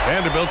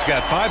 Vanderbilt's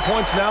got 5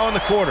 points now in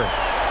the quarter.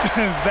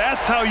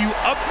 That's how you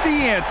up the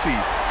ante.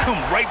 Come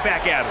right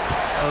back at him.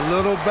 A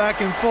little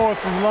back and forth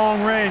from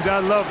long range. I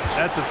love it.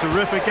 That's a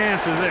terrific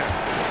answer there.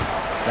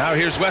 Now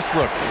here's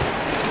Westbrook.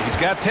 He's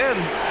got 10.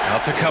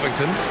 Out to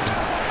Covington.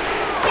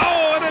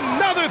 Oh, and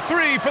another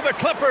three for the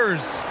Clippers.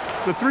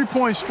 The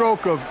three-point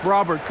stroke of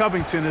Robert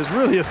Covington is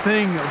really a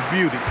thing of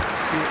beauty.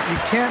 You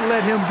can't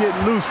let him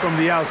get loose from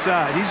the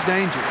outside. He's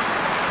dangerous.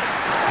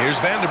 Here's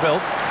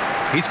Vanderbilt.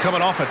 He's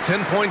coming off a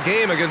 10-point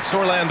game against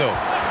Orlando.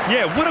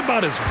 Yeah, what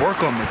about his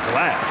work on the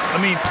glass?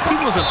 I mean,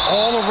 he was an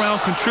all-around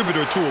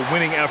contributor to a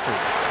winning effort.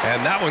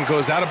 And that one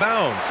goes out of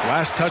bounds.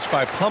 Last touch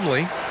by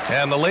Plumlee.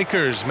 And the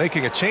Lakers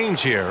making a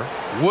change here.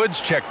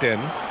 Woods checked in.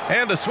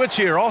 And a switch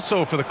here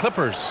also for the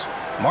Clippers.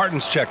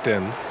 Martin's checked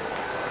in.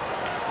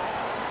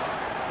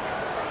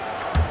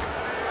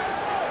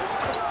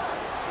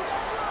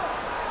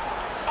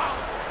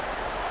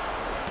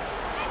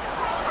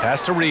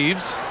 Pass to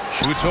Reeves.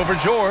 Shoots over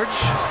George.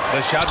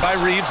 The shot by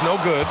Reeves, no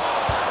good.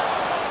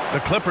 The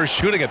Clippers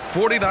shooting at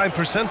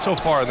 49% so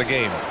far in the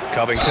game.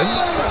 Covington.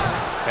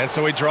 And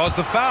so he draws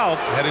the foul,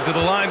 headed to the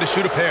line to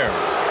shoot a pair.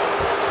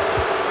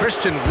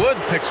 Christian Wood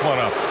picks one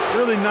up.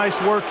 Really nice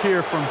work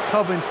here from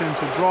Covington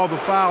to draw the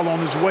foul on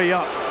his way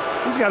up.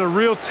 He's got a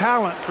real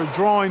talent for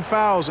drawing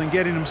fouls and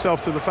getting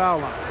himself to the foul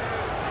line.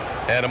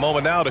 And a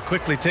moment now to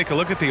quickly take a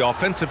look at the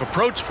offensive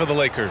approach for the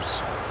Lakers.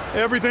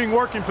 Everything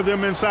working for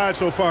them inside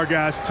so far,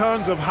 guys.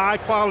 Tons of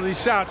high-quality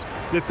shots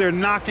that they're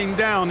knocking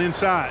down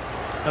inside.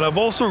 And I've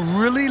also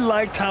really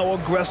liked how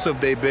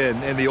aggressive they've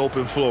been in the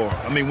open floor.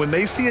 I mean, when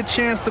they see a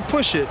chance to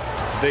push it,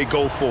 they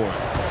go for it.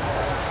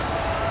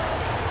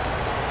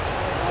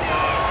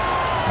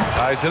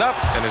 Ties it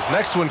up, and his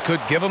next one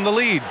could give him the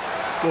lead.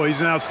 Boy, he's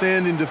an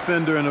outstanding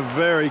defender and a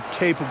very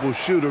capable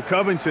shooter.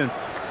 Covington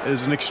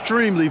is an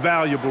extremely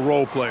valuable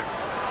role player.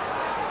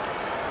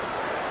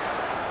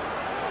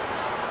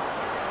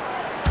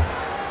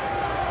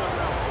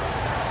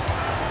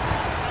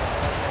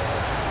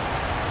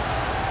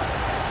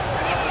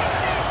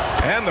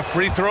 And the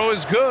free throw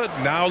is good,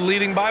 now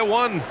leading by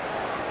 1.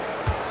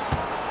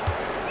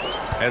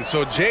 And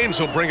so James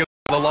will bring it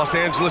to the Los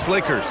Angeles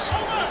Lakers.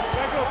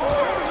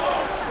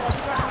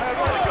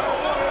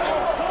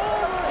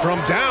 From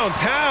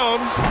downtown,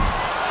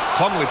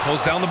 Plumlee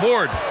pulls down the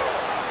board.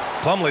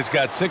 Plumlee's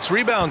got 6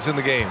 rebounds in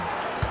the game.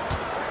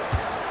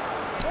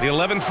 The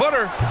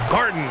 11-footer,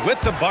 Martin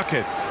with the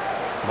bucket.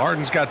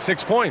 Martin's got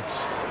 6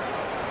 points.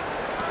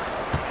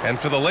 And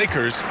for the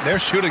Lakers, they're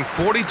shooting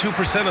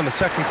 42% in the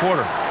second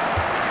quarter.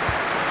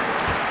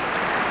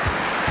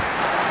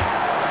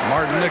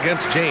 Martin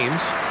against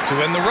James to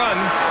end the run.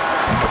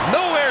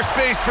 No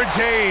airspace for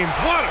James.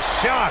 What a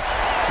shot.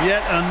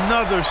 Yet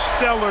another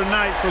stellar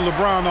night for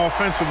LeBron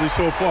offensively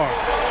so far.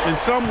 In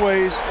some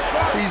ways,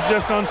 he's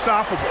just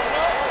unstoppable.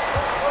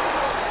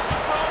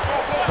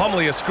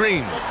 Plumlee a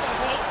screen.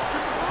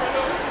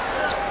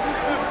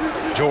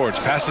 George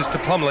passes to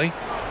Plumlee.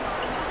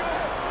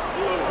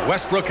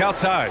 Westbrook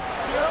outside.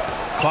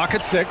 Clock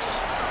at 6.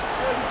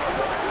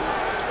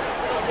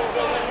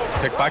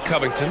 Picked by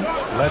Covington.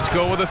 Let's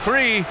go with a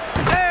 3.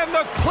 And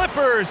the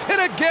Clippers hit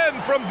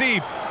again from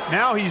deep.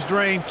 Now he's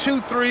drained 2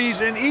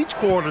 threes in each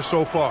quarter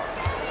so far.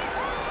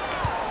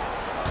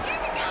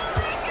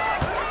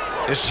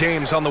 It's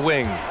James on the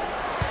wing.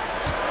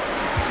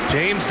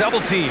 James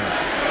double teamed.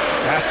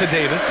 Pass to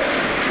Davis.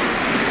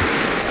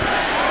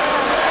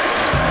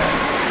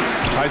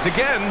 Tries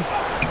again.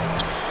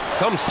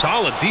 Some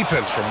solid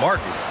defense from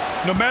Martin.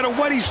 No matter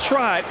what he's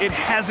tried, it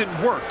hasn't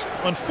worked.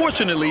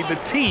 Unfortunately, the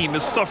team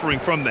is suffering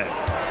from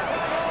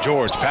that.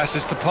 George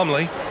passes to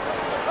Plumlee.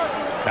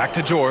 Back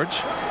to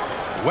George.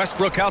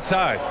 Westbrook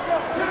outside.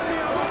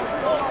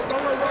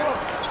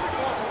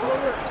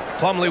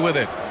 Plumlee with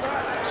it.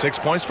 6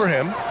 points for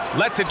him.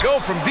 Lets it go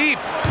from deep.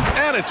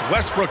 And it's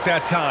Westbrook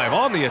that time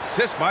on the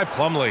assist by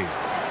Plumlee.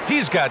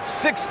 He's got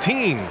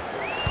 16.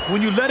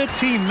 When you let a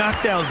team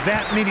knock down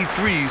that many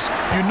threes,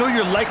 you know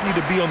you're likely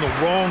to be on the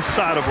wrong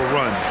side of a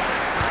run.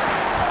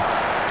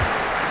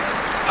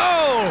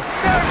 Oh,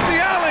 there's the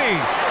alley.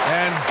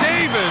 And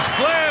Davis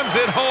slams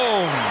it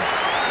home.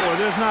 Boy,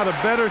 there's not a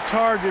better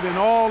target in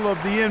all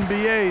of the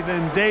NBA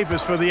than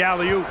Davis for the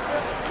alley-oop.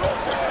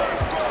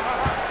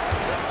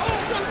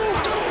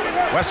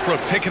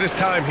 Westbrook taking his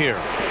time here.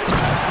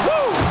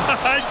 Woo!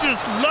 I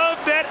just love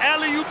that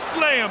alley-oop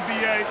slam,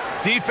 B.A.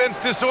 Defense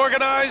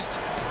disorganized,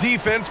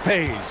 defense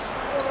pays.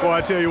 Boy,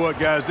 I tell you what,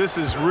 guys, this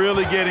is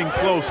really getting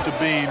close to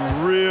being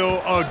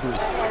real ugly.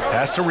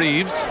 Pass to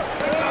Reeves.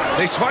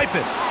 They swipe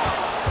it.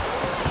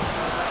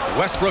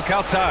 Westbrook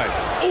outside.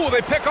 Oh,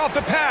 they pick off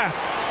the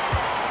pass.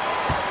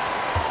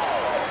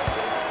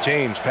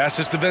 James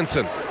passes to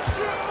Vincent.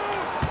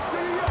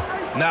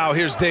 Now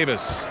here's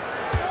Davis.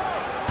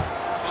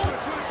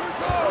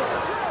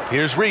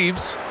 Here's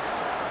Reeves.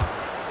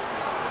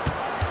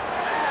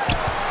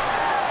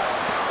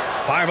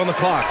 5 on the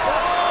clock.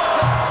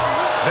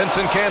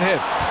 Vincent can't hit.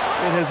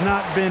 It has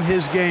not been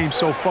his game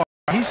so far.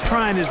 He's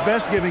trying his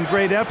best, giving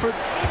great effort,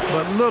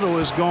 but little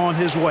has gone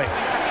his way.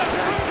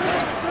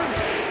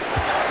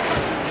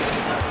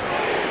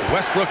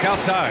 Westbrook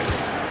outside.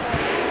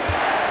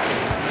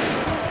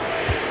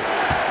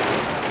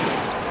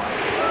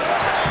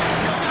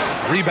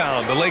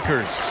 Rebound, the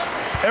Lakers.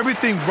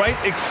 Everything right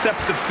except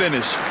the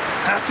finish.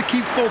 Have to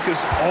keep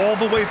focused all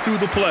the way through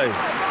the play.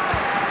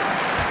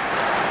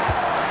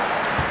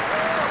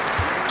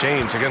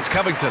 James against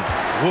Covington.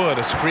 Wood,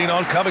 a screen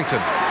on Covington.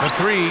 The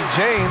 3,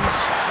 James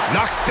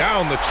knocks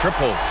down the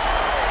triple.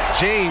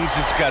 James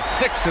has got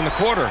 6 in the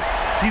quarter.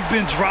 He's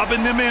been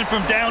dropping them in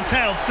from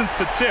downtown since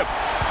the tip.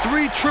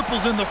 3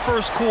 triples in the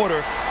first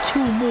quarter, 2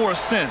 more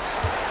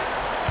since.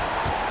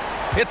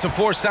 It's a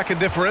 4-second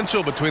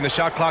differential between the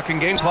shot clock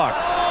and game clock.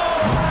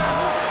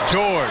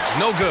 George,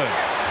 no good.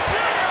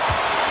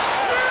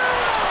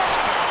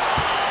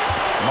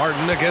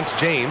 Martin against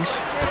James.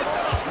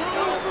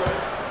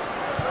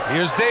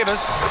 Here's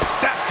Davis.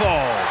 That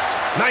falls.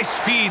 Nice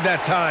feed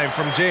that time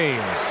from James.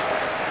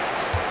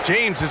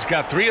 James has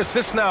got 3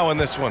 assists now in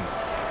this one.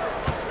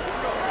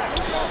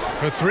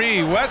 For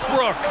 3,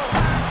 Westbrook.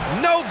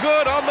 No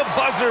good on the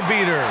buzzer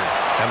beater.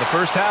 And the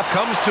first half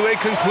comes to a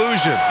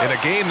conclusion in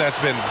a game that's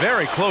been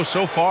very close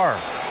so far.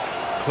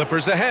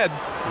 Clippers ahead,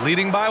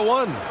 leading by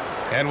 1.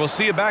 And we'll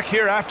see you back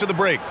here after the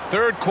break.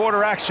 Third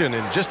quarter action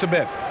in just a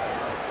bit.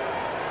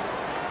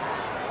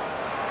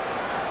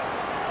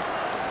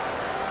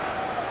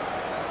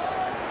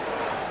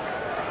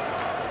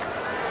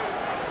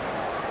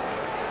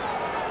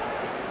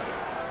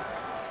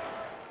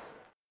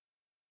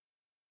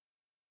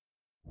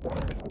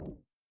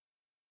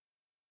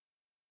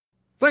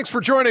 Thanks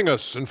for joining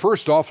us. And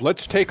first off,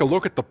 let's take a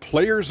look at the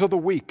players of the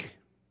week.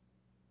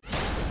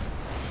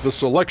 The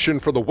selection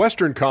for the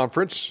Western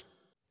Conference,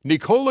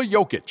 Nikola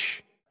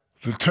Jokic.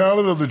 The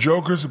talent of the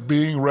Jokers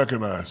being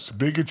recognized.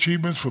 Big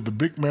achievements for the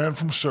big man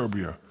from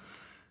Serbia.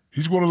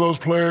 He's one of those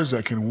players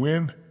that can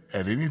win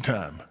at any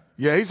time.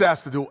 Yeah, he's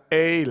asked to do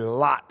a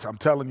lot, I'm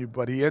telling you,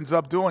 but he ends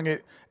up doing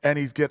it, and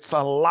he gets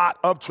a lot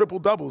of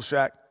triple-doubles,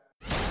 Shaq.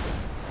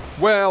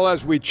 Well,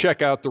 as we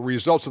check out the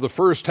results of the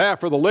first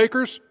half for the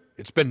Lakers,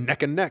 it's been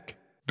neck and neck.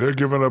 They're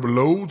giving up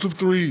loads of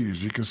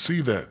threes. You can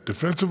see that.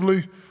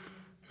 Defensively,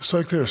 it's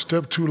like they're a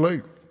step too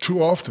late,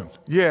 too often.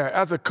 Yeah,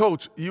 as a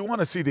coach, you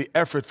want to see the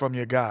effort from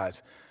your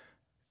guys.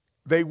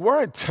 They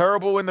weren't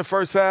terrible in the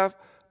first half,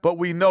 but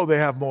we know they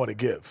have more to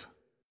give.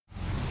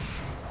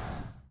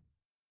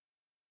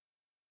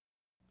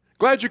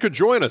 Glad you could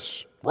join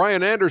us.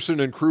 Ryan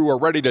Anderson and crew are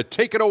ready to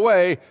take it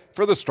away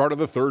for the start of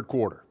the third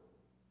quarter.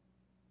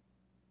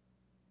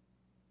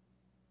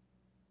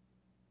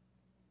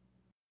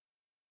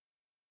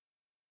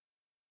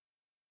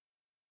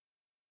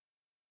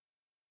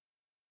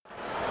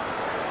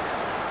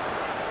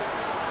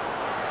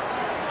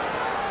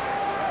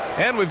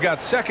 And we've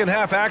got second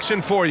half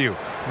action for you.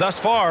 Thus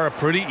far, a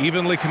pretty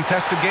evenly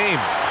contested game.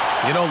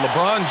 You know,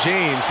 LeBron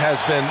James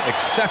has been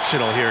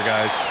exceptional here,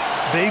 guys.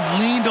 They've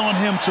leaned on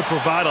him to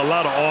provide a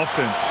lot of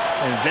offense,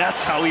 and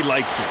that's how he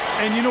likes it.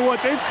 And you know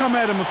what? They've come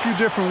at him a few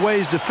different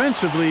ways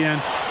defensively,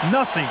 and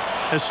nothing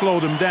has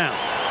slowed him down.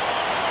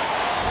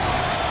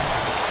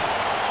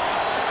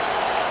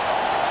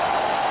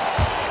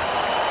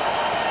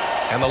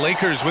 And the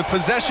Lakers with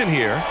possession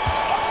here.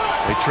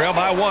 They trail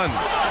by 1.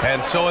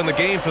 And so in the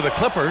game for the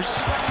Clippers,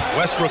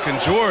 Westbrook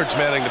and George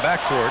manning the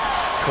backcourt.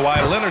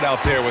 Kawhi Leonard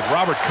out there with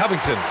Robert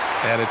Covington.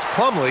 And it's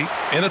Plumlee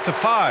in at the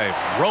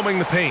 5, roaming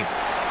the paint.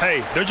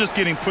 Hey, they're just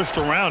getting pushed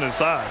around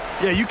inside.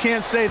 Yeah, you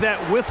can't say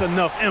that with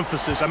enough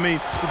emphasis. I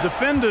mean, the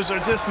defenders are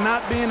just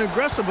not being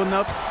aggressive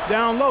enough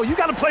down low. You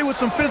got to play with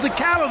some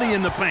physicality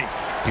in the paint.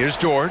 Here's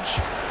George,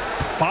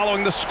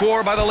 following the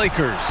score by the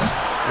Lakers.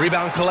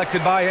 Rebound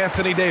collected by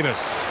Anthony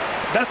Davis.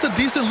 That's a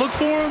decent look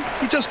for him.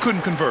 He just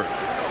couldn't convert.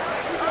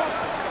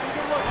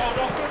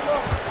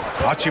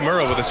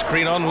 Hachimura with a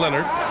screen on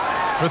Leonard.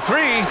 For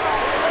 3.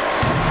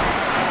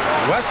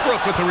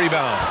 Westbrook with the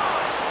rebound.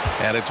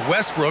 And it's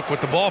Westbrook with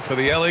the ball for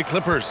the LA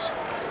Clippers.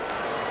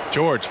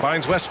 George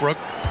finds Westbrook.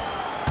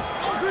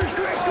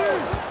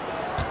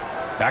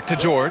 Back to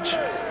George.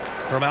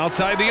 From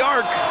outside the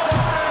arc.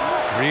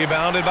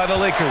 Rebounded by the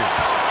Lakers.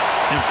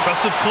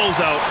 Impressive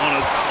closeout on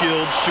a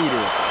skilled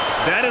shooter.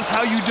 That is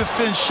how you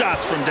defend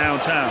shots from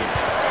downtown.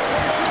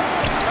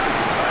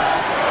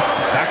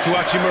 Back to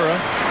Hachimura.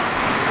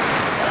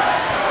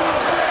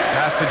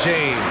 Pass to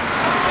James.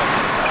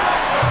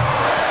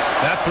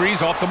 That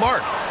 3's off the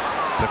mark.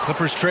 The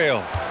Clippers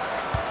trail.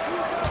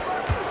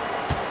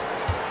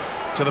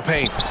 To the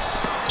paint.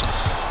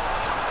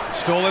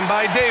 Stolen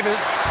by Davis.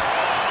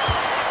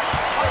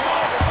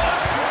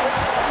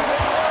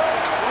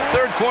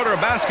 Third quarter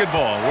of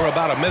basketball. We're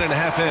about a minute and a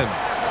half in.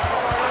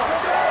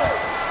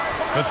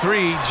 For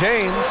 3,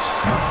 James.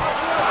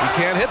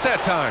 He can't hit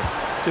that time.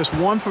 Just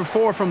 1 for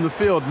 4 from the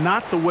field.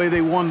 Not the way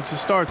they wanted to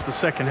start the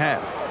second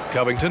half.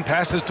 Covington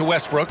passes to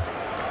Westbrook.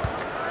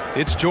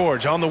 It's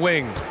George on the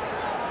wing.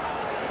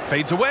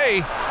 Fades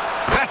away.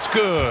 That's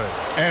good.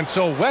 And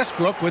so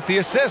Westbrook with the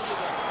assist.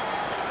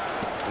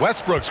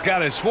 Westbrook's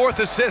got his 4th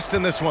assist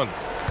in this one.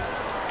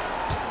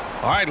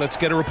 All right, let's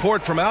get a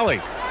report from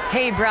Allie.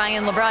 Hey,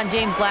 Brian, LeBron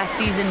James last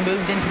season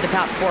moved into the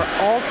top 4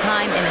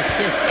 all-time in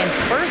assists and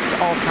first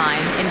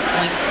all-time in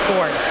points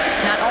scored.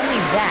 Not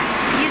only that,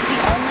 he is the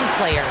only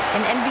player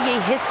in NBA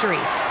history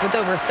with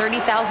over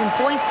 30,000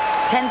 points,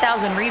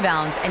 10,000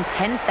 rebounds, and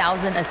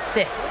 10,000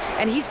 assists.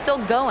 And he's still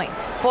going.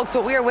 Folks,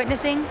 what we are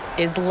witnessing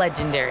is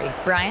legendary.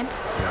 Brian?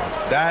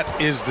 That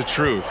is the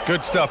truth.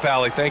 Good stuff,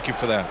 Allie. Thank you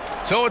for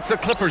that. So it's the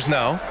Clippers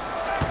now.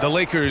 The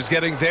Lakers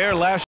getting their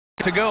last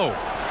to go.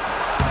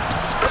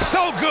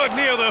 So good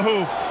near the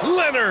hoop.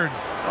 Leonard.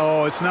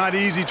 Oh, it's not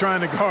easy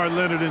trying to guard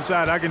Leonard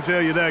inside. I can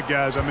tell you that,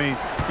 guys. I mean,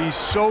 he's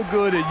so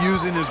good at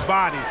using his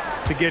body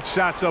to get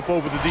shots up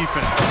over the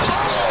defense.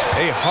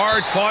 A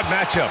hard-fought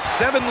matchup.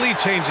 7 lead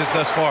changes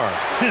thus far.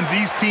 And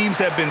these teams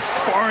have been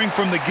sparring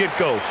from the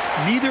get-go.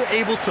 Neither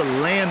able to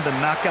land the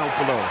knockout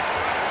blow.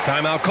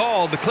 Timeout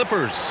called. The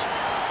Clippers.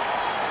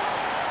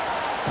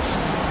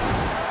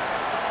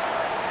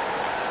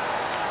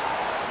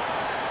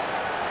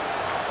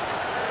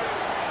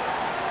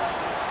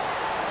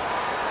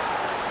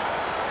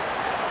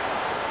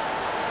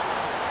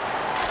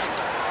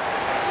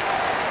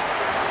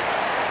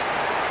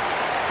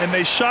 And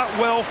they shot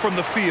well from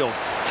the field.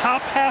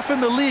 Top half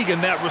in the league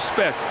in that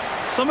respect.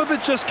 Some of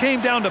it just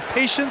came down to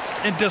patience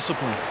and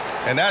discipline.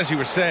 And as you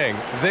were saying,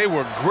 they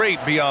were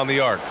great beyond the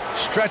arc,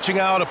 stretching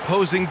out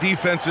opposing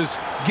defenses,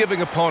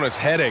 giving opponents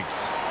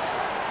headaches.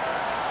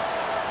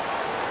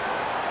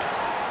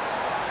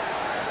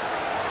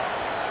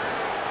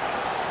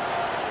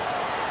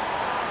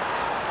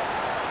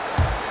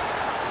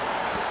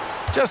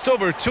 Just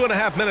over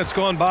 2.5 minutes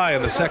gone by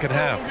in the second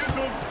half.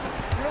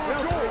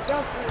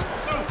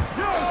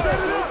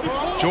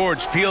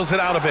 George feels it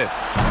out a bit.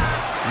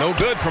 No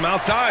good from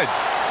outside.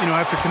 You know,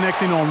 after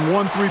connecting on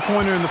 1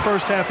 3-pointer in the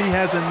first half, he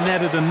hasn't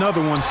netted another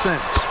one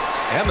since.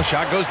 And the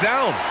shot goes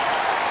down.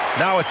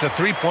 Now it's a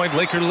 3-point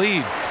Laker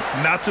lead.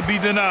 Not to be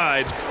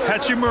denied,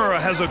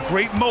 Hachimura has a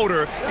great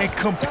motor and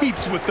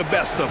competes with the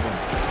best of them.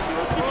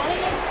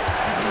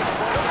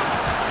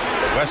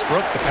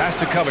 Westbrook, the pass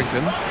to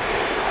Covington.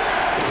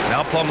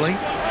 Now Plumlee.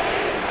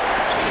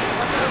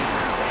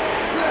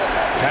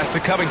 Pass to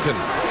Covington.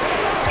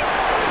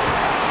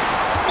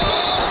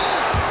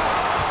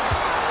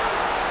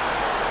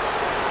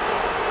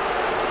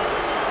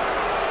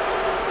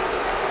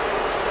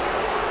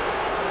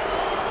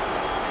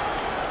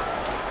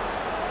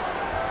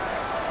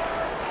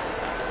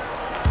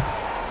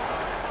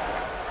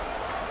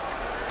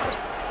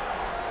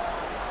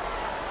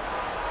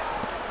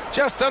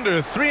 Just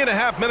under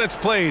 3.5 minutes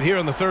played here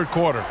in the third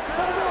quarter.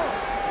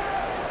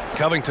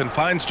 Covington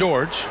finds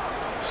George.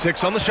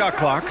 6 on the shot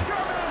clock.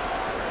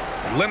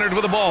 Leonard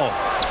with the ball.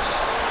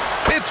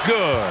 It's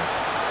good.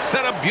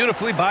 Set up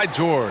beautifully by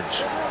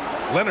George.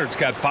 Leonard's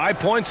got 5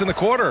 points in the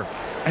quarter.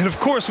 And of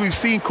course, we've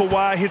seen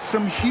Kawhi hit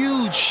some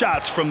huge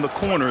shots from the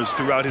corners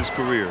throughout his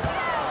career.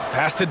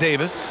 Pass to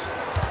Davis.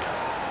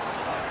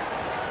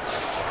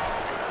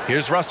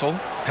 Here's Russell,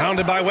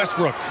 pounded by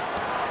Westbrook.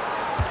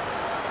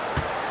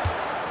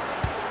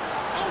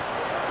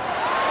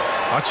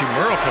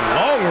 Hachimura from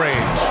long range.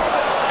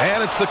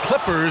 And it's the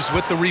Clippers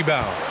with the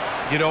rebound.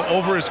 You know,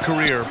 over his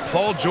career,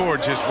 Paul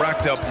George has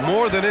racked up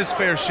more than his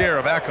fair share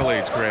of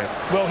accolades, Grant.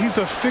 Well, he's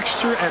a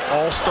fixture at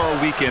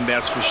All-Star Weekend,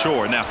 that's for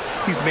sure. Now,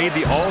 he's made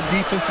the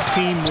All-Defensive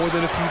team more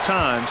than a few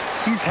times.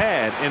 He's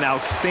had an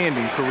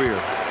outstanding career.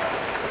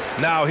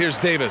 Now here's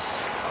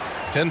Davis.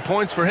 10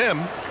 points for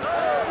him.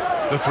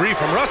 The three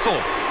from Russell.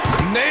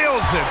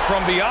 Nails it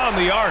from beyond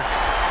the arc.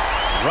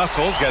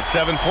 Russell's got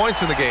 7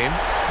 points in the game.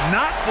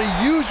 Not the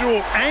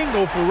usual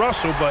angle for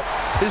Russell, but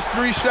his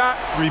three-shot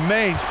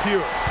remains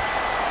pure.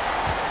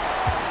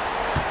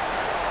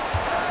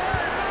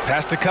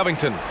 Pass to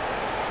Covington.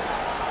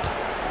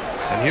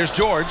 And here's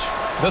George.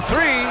 The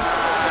three.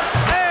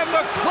 And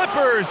the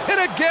Clippers hit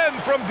again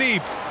from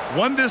deep.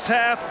 1 this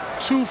half,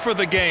 2 for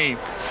the game.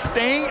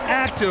 Staying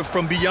active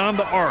from beyond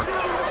the arc.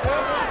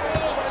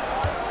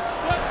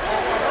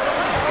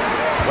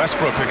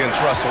 Westbrook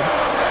against Russell.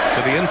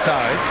 To the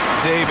inside.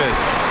 Davis.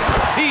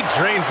 He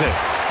drains it.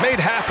 Made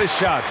half his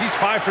shots. He's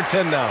 5 for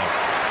 10 now.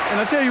 And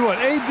I tell you what,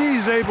 AD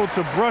is able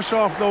to brush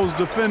off those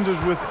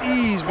defenders with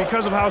ease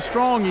because of how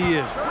strong he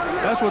is.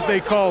 That's what they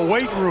call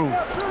weight room.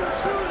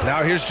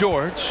 Now here's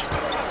George.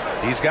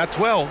 He's got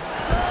 12.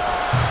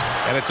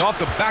 And it's off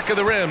the back of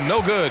the rim.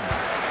 No good.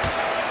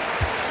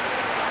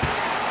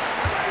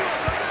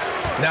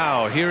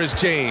 Now here is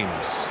James.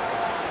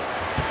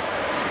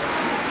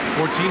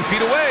 14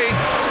 feet away.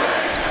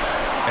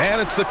 And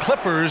it's the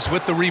Clippers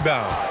with the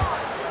rebound.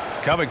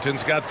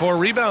 Covington's got 4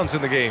 rebounds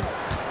in the game.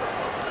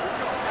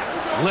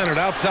 Leonard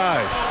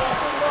outside.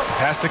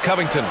 Pass to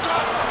Covington.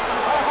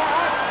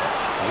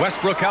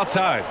 Westbrook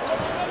outside.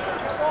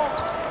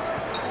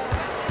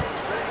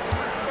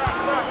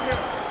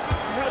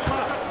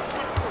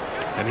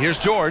 And here's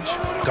George,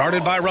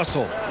 guarded by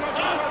Russell.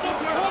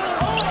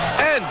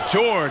 And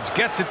George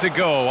gets it to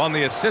go on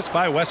the assist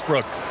by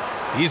Westbrook.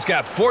 He's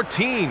got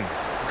 14.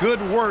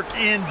 Good work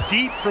in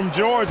deep from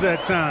George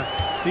that time.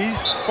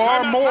 He's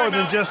far more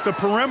than just a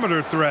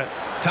perimeter threat.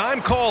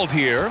 Time called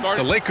here.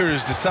 The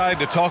Lakers decide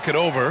to talk it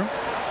over.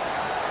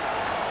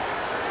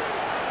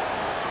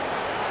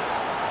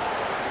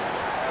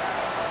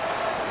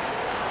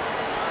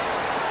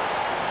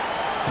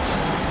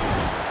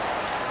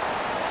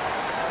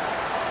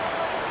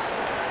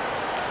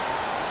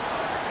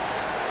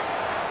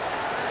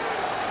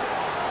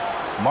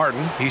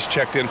 Martin, he's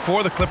checked in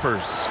for the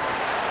Clippers.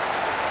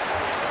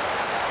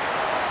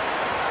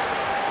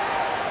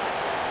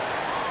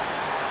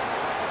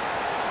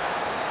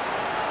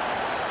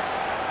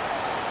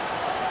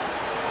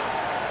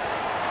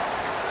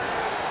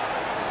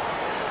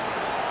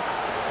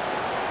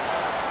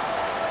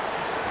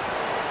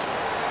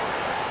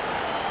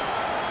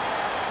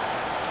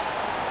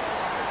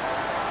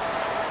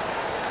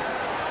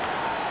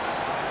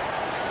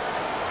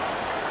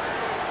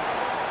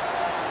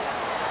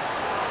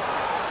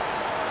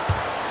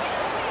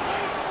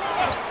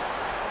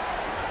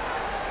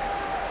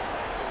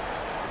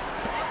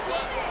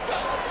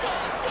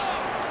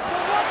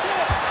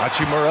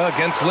 Hachimura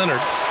against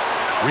Leonard.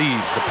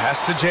 Reeves the pass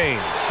to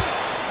James.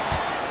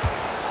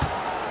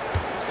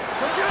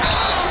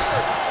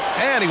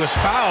 And he was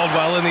fouled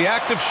while in the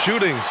act of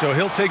shooting, so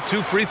he'll take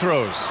 2 free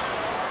throws.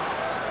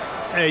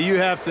 Hey, you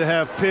have to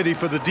have pity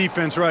for the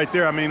defense right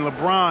there. I mean,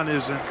 LeBron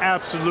is an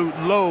absolute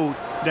load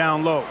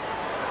down low.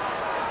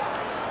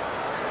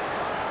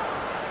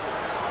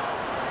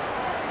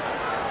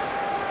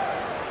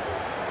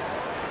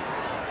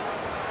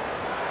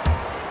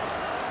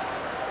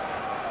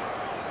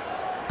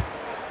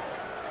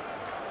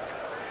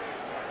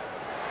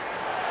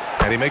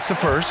 And he makes a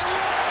first.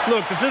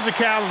 Look, the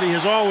physicality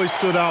has always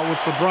stood out with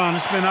LeBron.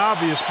 It's been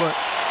obvious, but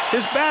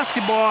his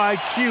basketball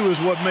IQ is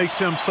what makes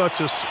him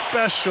such a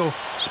special,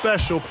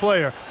 special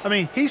player. I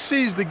mean, he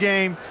sees the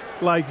game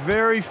like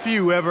very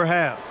few ever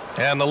have.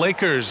 And the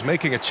Lakers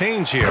making a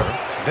change here.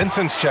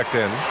 Vincent's checked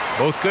in.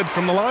 Both good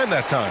from the line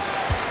that time.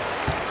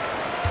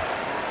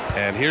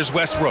 And here's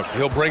Westbrook.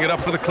 He'll bring it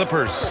up for the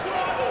Clippers.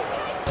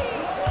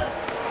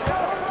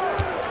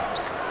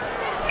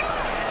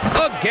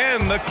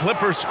 Again, the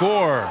Clippers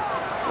score.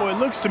 Well, it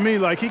looks to me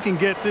like he can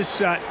get this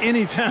shot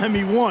anytime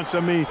he wants. I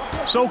mean,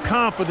 so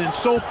confident,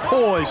 so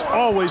poised,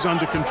 always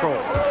under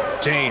control.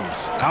 James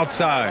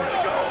outside.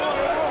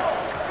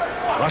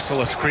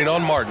 Russell a screen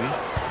on Martin.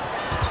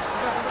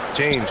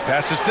 James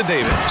passes to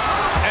Davis.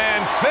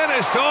 And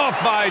finished off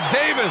by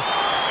Davis.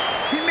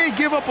 He may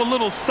give up a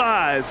little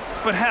size,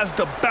 but has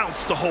the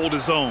bounce to hold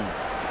his own.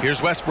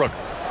 Here's Westbrook.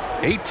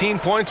 18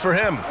 points for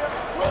him.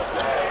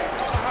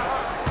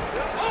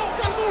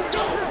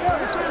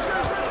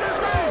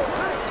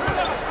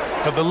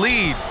 For the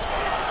lead.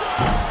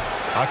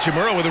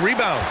 Hachimura with a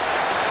rebound.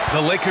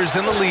 The Lakers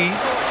in the lead.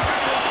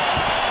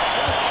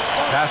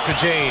 Pass to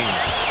James.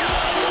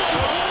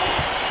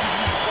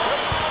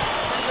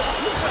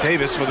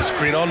 Davis with a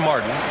screen on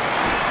Martin.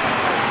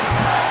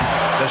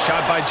 The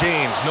shot by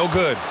James, no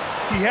good.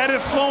 He had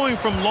it flowing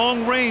from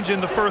long range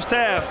in the first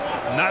half.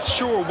 Not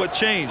sure what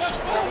changed.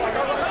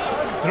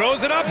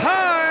 Throws it up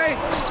high.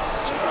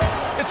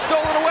 It's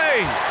stolen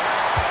away.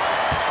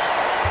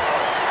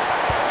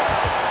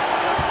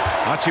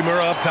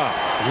 Hachimura up top.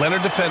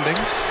 Leonard defending.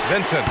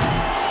 Vincent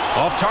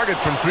off target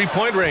from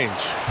three-point range.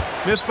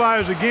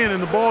 Misfires again,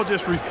 and the ball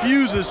just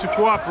refuses to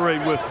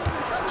cooperate with him.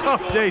 It's a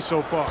tough day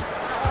so far.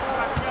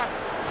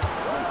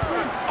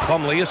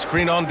 Plumlee, a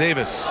screen on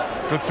Davis.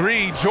 For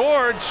three,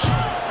 George.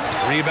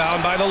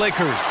 Rebound by the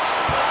Lakers.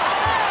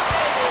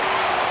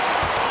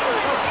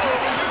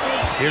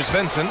 Here's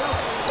Vincent.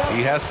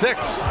 He has 6.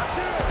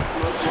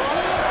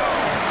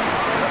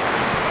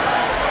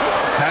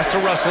 Pass to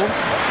Russell.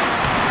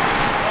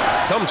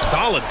 Some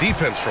solid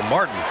defense from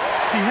Martin.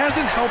 He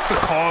hasn't helped the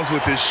cause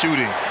with his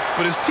shooting,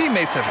 but his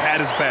teammates have had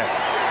his back.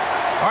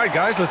 All right,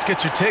 guys, let's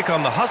get your take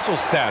on the hustle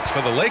stats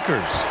for the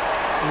Lakers.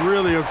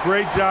 Really a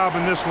great job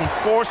in this one,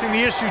 forcing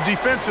the issue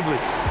defensively.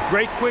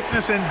 Great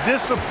quickness and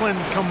discipline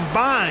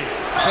combined,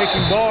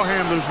 making ball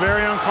handlers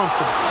very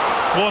uncomfortable.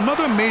 Well,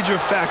 another major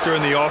factor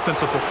in the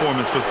offensive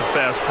performance was the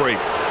fast break,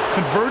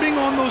 converting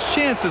on those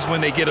chances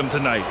when they get them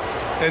tonight.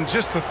 And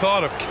just the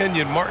thought of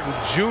Kenyon Martin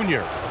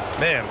Jr.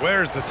 Man,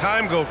 where's the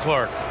time go,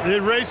 Clark?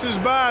 It races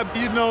by.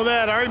 You know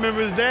that. I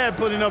remember his dad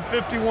putting up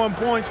 51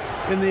 points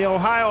in the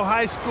Ohio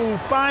High School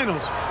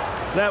Finals.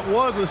 That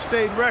was a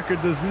state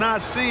record. Does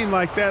not seem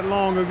like that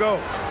long ago.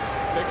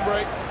 Take a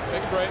break.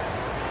 Take a break.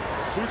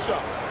 2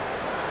 shots.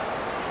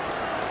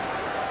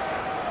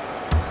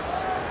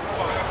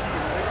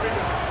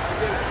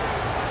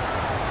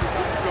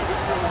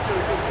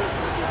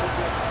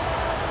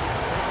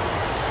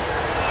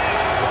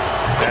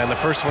 And the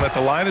first one at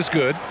the line is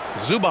good.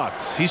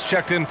 Zubats, he's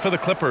checked in for the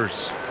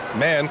Clippers.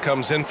 Mann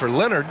comes in for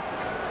Leonard.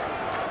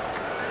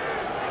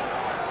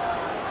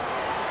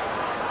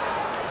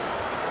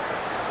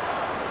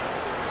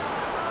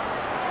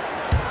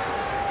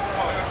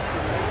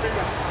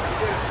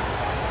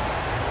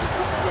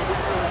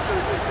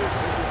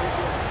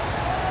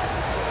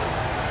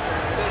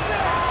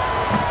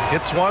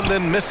 Hits one,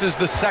 then misses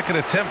the second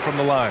attempt from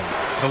the line.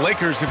 The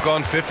Lakers have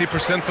gone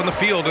 50% from the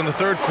field in the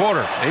third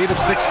quarter, 8 of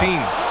 16.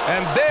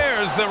 And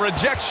there's the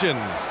rejection.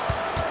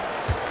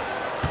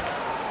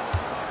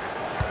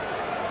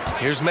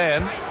 Here's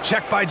Mann,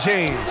 check by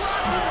James.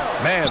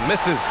 Mann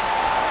misses.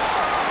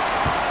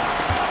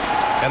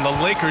 And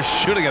the Lakers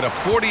shooting at a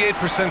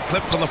 48%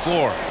 clip from the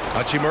floor.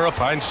 Hachimura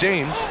finds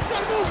James.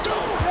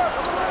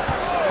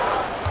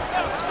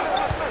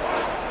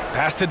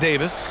 Pass to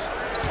Davis.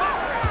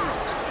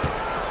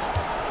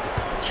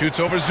 Shoots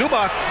over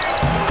Zubats.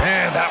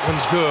 And that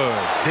one's good.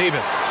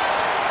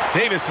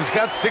 Davis has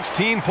got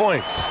 16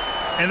 points.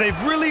 And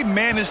they've really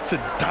managed to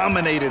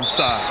dominate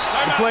inside.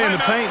 The play in the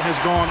paint has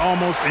gone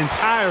almost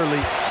entirely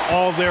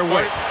all their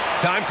way.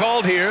 Time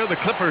called here. The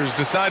Clippers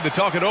decide to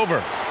talk it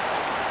over.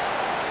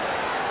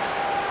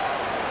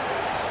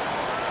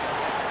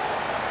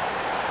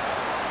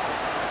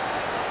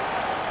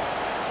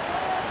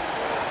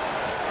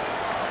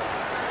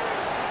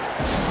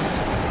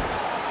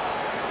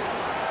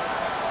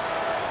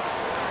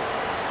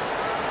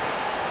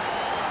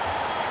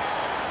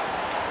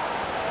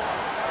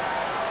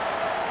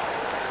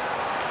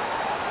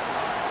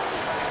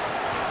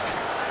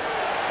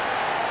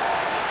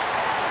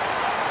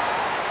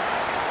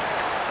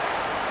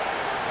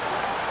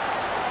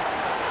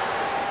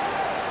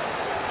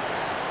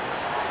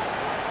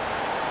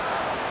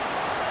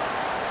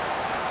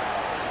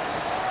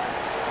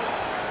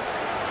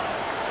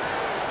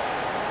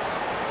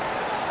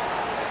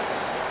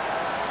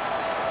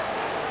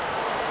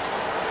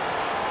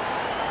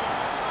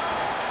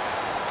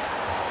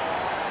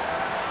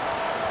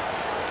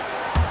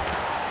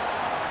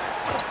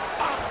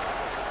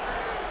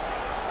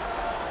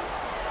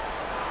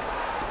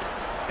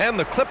 And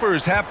the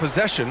Clippers have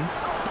possession.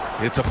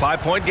 It's a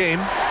 5-point game.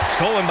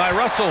 Stolen by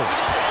Russell.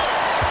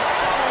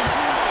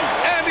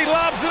 And he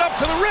lobs it up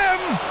to the rim.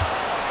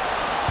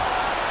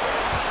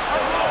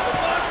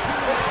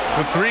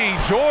 For three,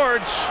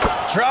 George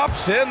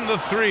drops in the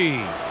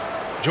 3.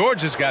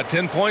 George has got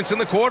 10 points in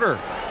the quarter.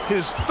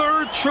 His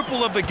third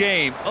triple of the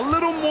game. A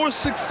little more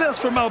success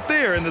from out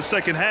there in the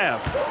second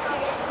half.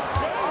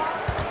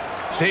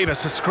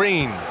 Davis a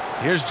screen.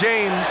 Here's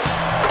James.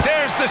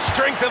 There's the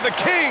strength of the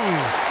king.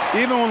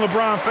 Even when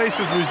LeBron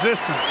faces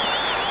resistance,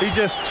 he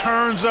just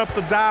turns up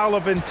the dial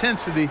of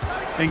intensity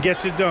and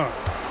gets it done.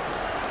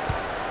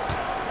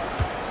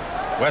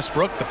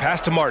 Westbrook, the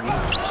pass to Martin.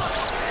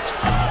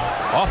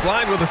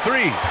 Offline with a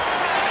 3.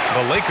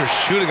 The Lakers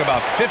shooting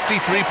about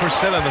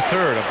 53% in the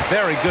third, a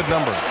very good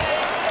number.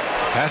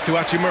 Pass to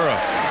Hachimura.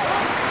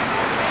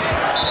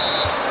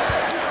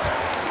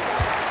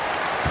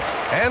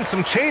 And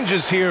some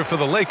changes here for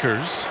the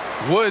Lakers.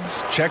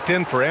 Woods checked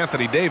in for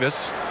Anthony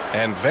Davis,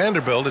 and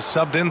Vanderbilt is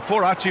subbed in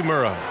for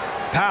Hachimura.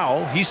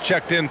 Powell, he's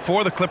checked in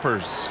for the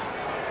Clippers.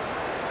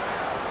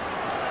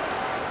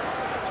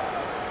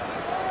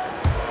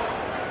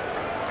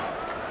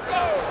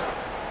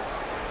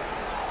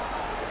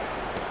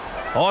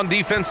 On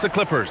defense, the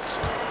Clippers.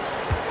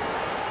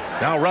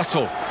 Now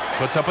Russell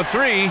puts up a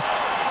 3.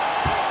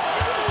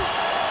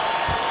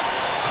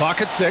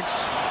 Clock at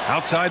 6.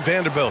 Outside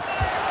Vanderbilt.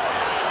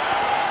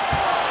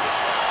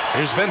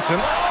 Here's Vincent.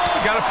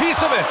 Got a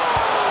piece of it.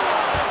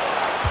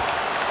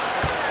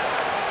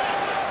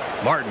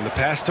 Martin, the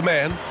pass to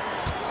man.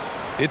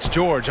 It's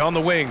George on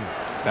the wing.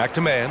 Back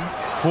to man.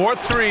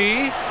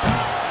 4-3.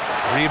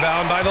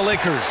 Rebound by the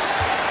Lakers.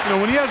 You know,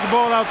 when he has the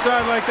ball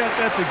outside like that,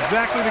 that's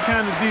exactly the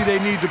kind of D they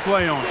need to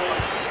play on.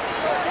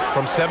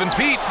 From 7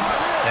 feet.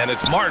 And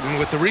it's Martin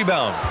with the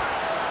rebound.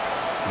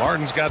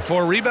 Martin's got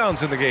 4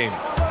 rebounds in the game.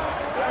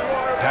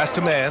 Pass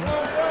to man.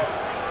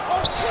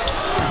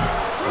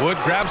 Wood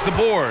grabs the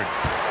board.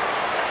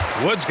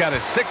 Wood's got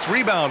his 6th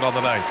rebound on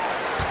the night.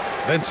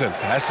 Vincent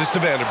passes to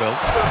Vanderbilt.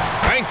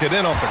 Banked it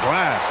in off the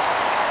glass.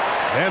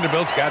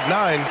 Vanderbilt's got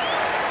 9.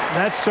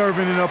 That's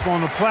serving it up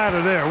on the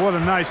platter there. What a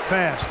nice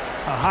pass.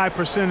 A high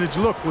percentage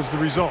look was the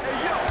result.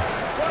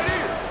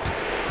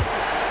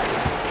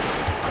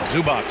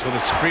 Zubac with a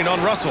screen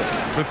on Russell.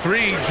 For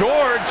 3,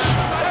 George.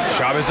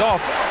 Shot is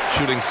off.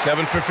 Shooting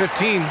 7 for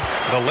 15.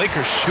 The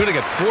Lakers shooting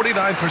at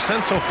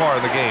 49% so far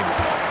in the game.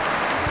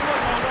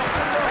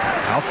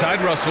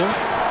 Outside Russell.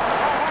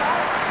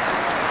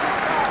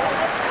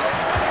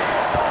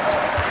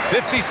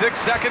 56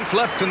 seconds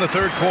left in the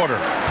 3rd quarter.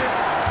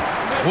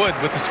 Wood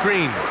with the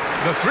screen.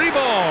 The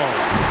 3-ball.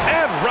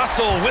 And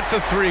Russell with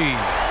the 3.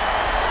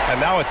 And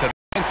now it's a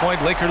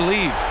 9-point Laker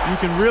lead. You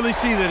can really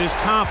see that his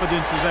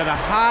confidence is at a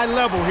high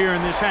level here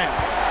in this half.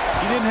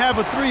 He didn't have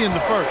a 3 in the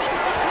first.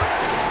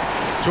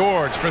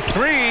 George for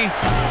 3.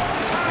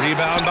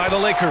 Rebound by the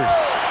Lakers.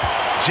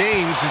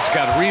 James has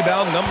got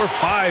rebound number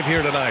 5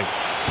 here tonight.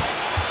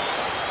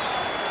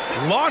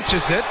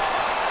 Launches it.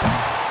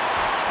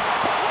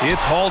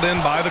 It's hauled in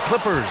by the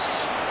Clippers.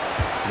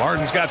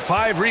 Martin's got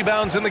 5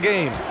 rebounds in the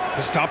game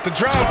to stop the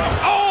drought.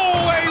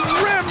 Oh, a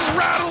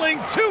rim-rattling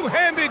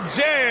 2-handed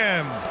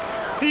jam.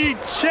 He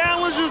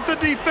challenges the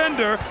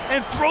defender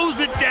and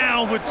throws it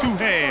down with 2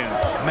 hands.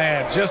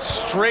 Man,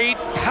 just straight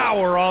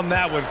power on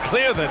that one.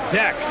 Clear the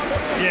deck.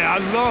 Yeah, I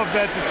love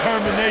that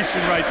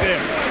determination right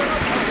there.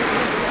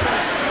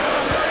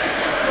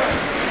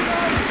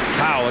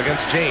 Powell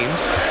against James.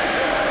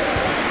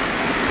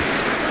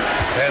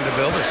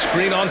 Vanderbilt, a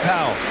screen on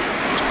Powell.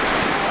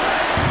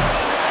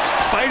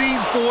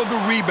 Fighting for the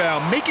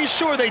rebound, making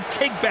sure they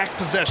take back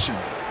possession.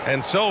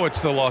 And so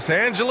it's the Los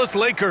Angeles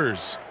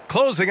Lakers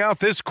closing out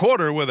this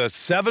quarter with a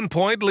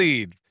 7-point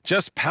lead.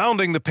 Just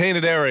pounding the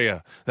painted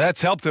area.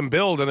 That's helped them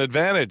build an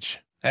advantage.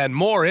 And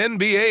more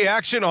NBA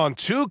action on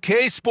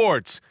 2K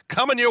Sports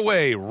coming your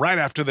way right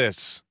after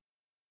this.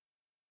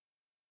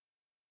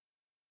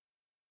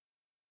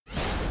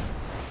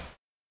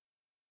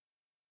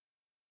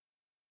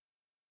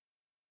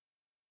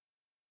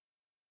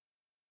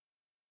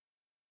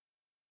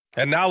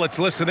 And now let's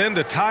listen in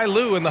to Ty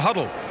Lue in the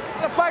huddle.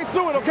 Fight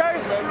through it,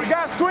 okay? You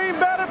got to screen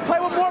better,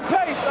 play with more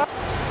pace.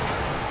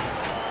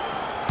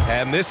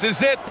 And this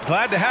is it.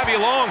 Glad to have you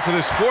along for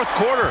this 4th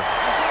quarter.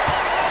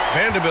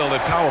 Vanderbilt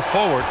at power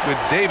forward with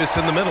Davis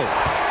in the middle.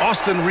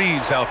 Austin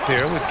Reeves out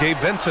there with Gabe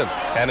Vincent.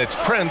 And it's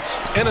Prince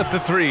in at the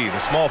 3, the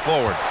small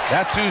forward.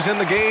 That's who's in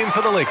the game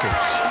for the Lakers.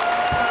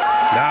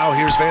 Now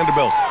here's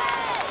Vanderbilt.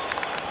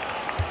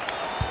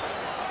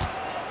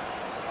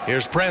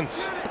 Here's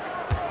Prince.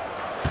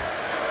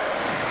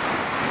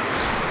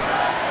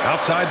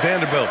 Outside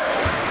Vanderbilt.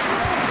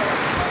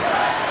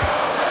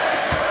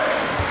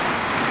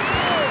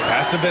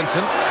 Pass to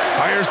Vincent.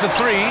 Fires the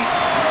 3.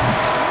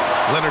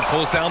 Leonard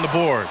pulls down the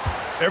board.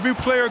 Every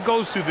player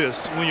goes through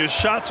this. When your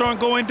shots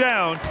aren't going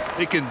down,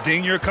 it can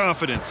ding your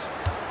confidence.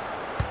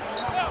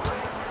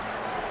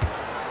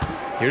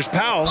 Here's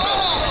Powell.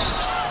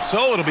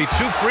 So it'll be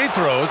 2 free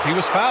throws. He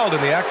was fouled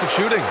in the act of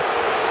shooting.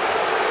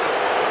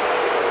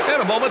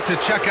 And a moment to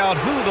check out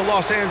who the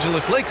Los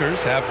Angeles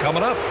Lakers have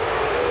coming up.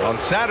 On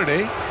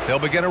Saturday, they'll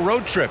begin a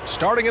road trip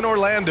starting in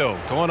Orlando,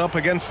 going up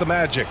against the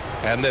Magic.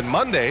 And then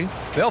Monday,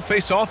 they'll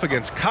face off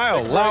against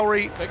Kyle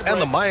Lowry and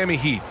the Miami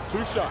Heat.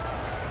 2 shots.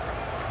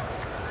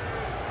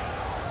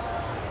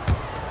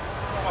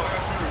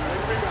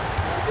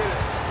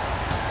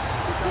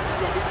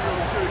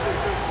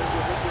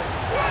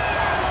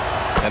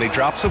 And he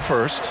drops the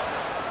first.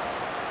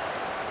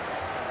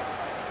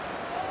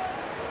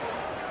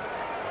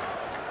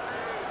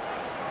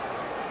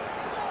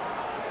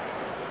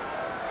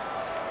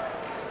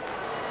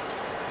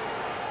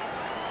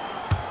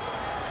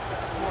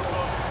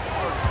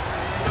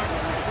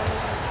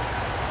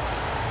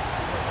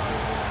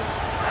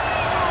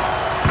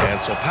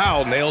 So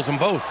Powell nails them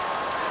both.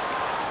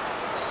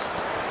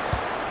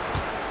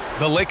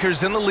 The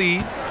Lakers in the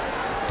lead.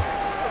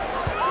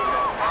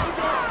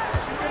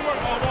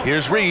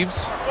 Here's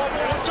Reeves.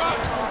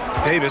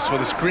 Davis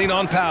with a screen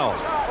on Powell.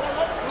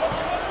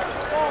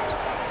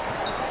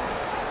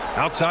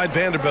 Outside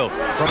Vanderbilt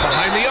from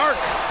behind the arc.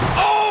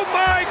 Oh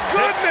my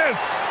goodness!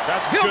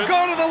 He'll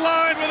go to the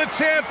line with a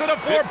chance at a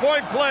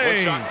 4-point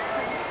play.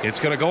 It's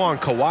going to go on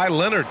Kawhi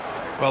Leonard.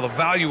 Well, the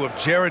value of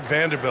Jared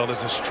Vanderbilt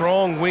as a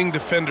strong wing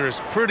defender is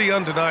pretty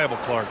undeniable,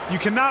 Clark. You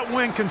cannot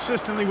win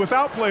consistently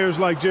without players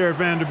like Jared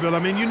Vanderbilt. I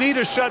mean, you need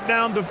a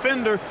shutdown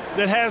defender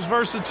that has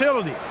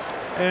versatility.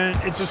 And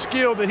it's a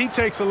skill that he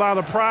takes a lot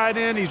of pride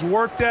in. He's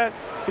worked at.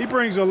 He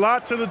brings a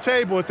lot to the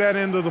table at that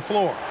end of the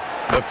floor.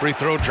 The free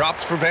throw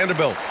drops for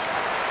Vanderbilt.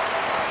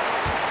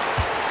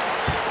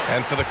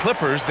 And for the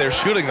Clippers, they're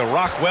shooting the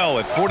rock well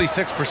at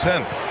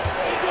 46%.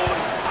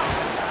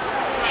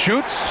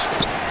 Shoots,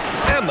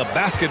 and the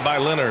basket by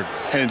Leonard.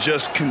 And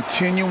just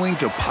continuing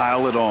to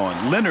pile it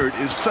on. Leonard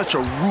is such a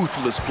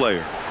ruthless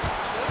player.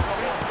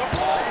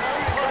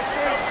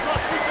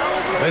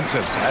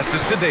 Vincent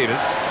passes to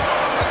Davis.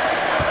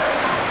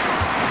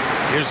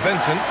 Here's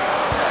Vincent.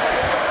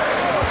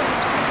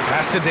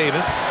 Pass to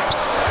Davis.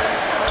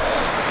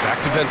 Back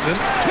to Vincent.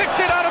 Picked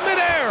it out of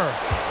midair.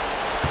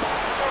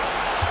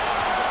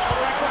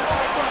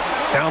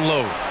 Down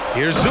low.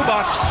 Here's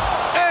Zubats.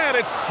 And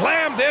it's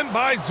slammed in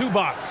by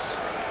Zubats.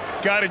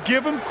 Got to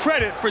give him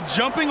credit for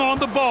jumping on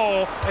the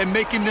ball and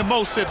making the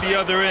most at the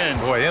other end.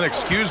 Boy,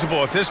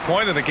 inexcusable at this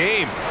point of the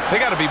game. They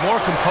got to be more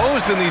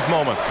composed in these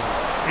moments.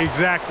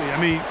 Exactly.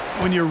 I mean,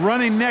 when you're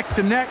running neck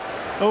to neck,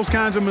 those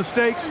kinds of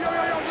mistakes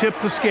tip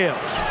the scales.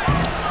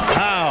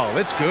 Wow,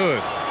 that's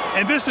good.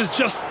 And this is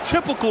just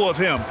typical of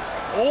him.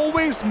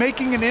 Always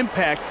making an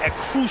impact at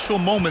crucial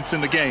moments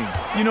in the game.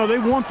 You know, they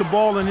want the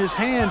ball in his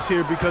hands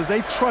here because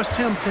they trust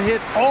him to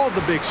hit all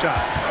the big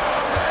shots.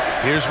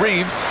 Here's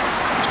Reeves.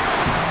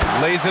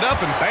 Lays it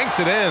up and banks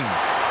it in.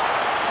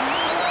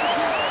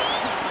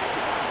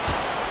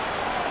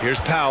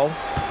 Here's Powell.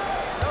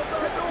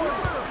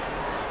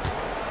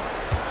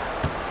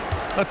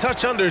 A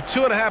touch under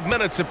 2.5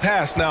 minutes have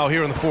passed now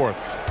here in the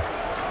fourth.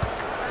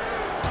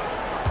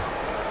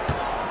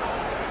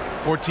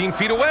 14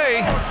 feet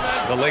away.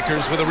 The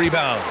Lakers with a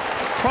rebound.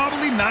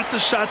 Probably not the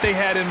shot they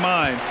had in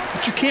mind,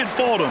 but you can't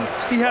fault him.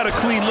 He had a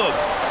clean look.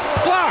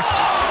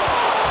 Blocked.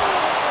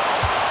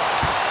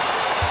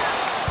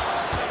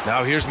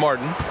 Now here's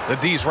Martin. The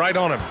D's right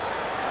on him.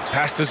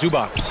 Pass to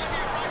Zubats.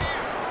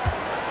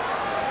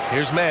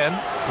 Here's Mann.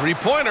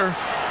 Three-pointer.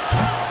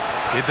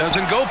 It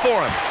doesn't go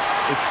for him.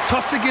 It's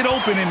tough to get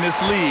open in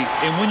this league,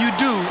 and when you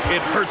do,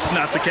 it hurts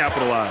not to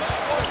capitalize.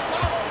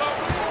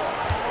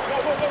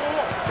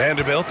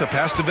 Vanderbilt to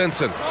pass to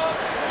Vincent.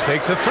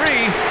 Takes a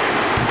three.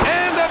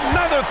 And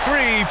another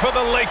three for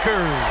the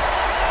Lakers.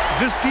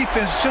 This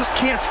defense just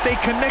can't stay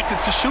connected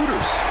to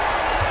shooters.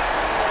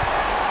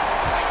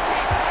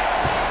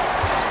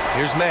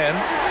 Here's Mann.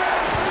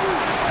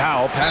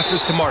 Powell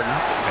passes to Martin.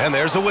 And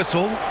there's a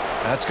whistle.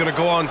 That's going to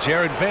go on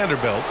Jared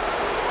Vanderbilt.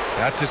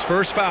 That's his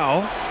first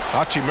foul.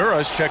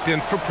 Hachimura's checked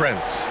in for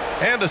Prince.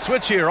 And a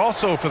switch here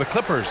also for the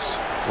Clippers.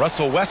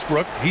 Russell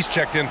Westbrook, he's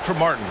checked in for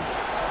Martin.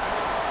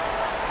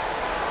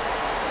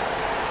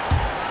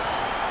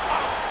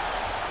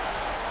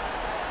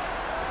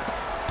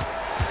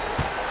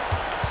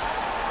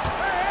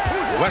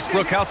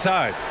 Westbrook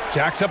outside.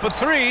 Jacks up a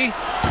three.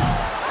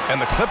 And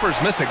the Clippers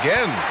miss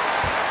again.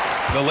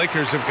 The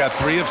Lakers have got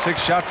 3 of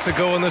 6 shots to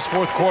go in this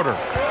fourth quarter.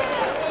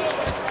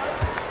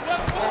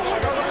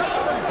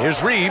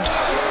 Here's Reeves.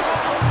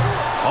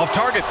 Off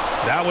target.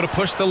 That would have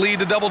pushed the lead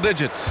to double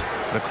digits.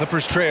 The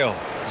Clippers trail.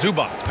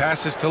 Zubats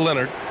passes to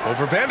Leonard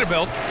over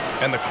Vanderbilt.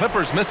 And the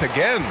Clippers miss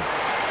again.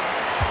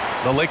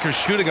 The Lakers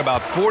shooting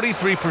about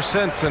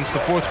 43% since the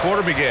fourth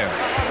quarter began.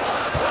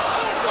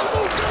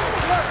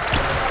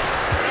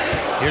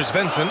 Here's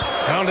Vincent,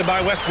 pounded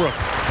by Westbrook.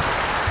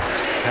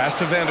 Pass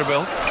to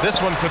Vanderbilt.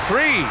 This one for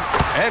 3.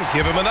 And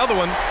give him another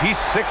one. He's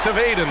 6 of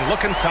 8 and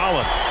looking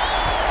solid.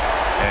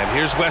 And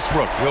here's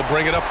Westbrook. He'll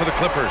bring it up for the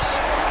Clippers.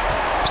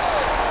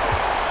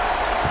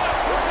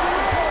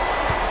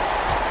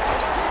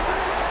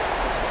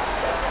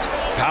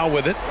 Powell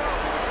with it.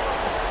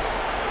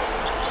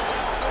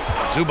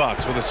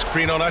 Zubats with a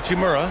screen on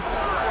Hachimura.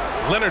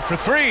 Leonard for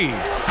 3.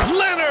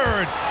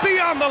 Leonard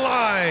beyond the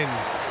line.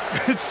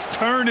 It's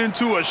turned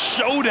into a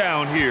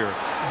showdown here.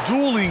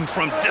 Dueling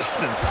from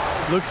distance.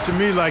 Looks to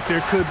me like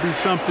there could be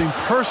something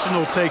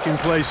personal taking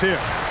place here.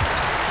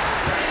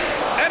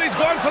 And he's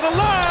going for the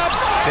lob.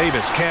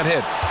 Davis can't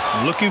hit.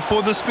 Looking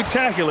for the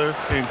spectacular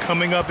and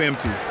coming up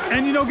empty.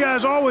 And you know,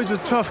 guys, always a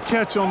tough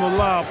catch on the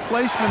lob.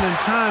 Placement and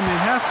timing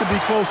have to be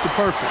close to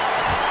perfect.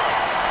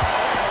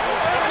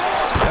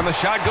 And the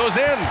shot goes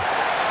in.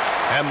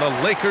 And the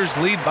Lakers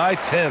lead by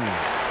 10.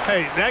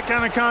 Hey, that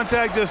kind of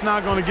contact just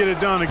not going to get it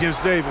done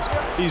against Davis.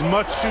 He's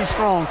much too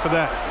strong for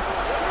that.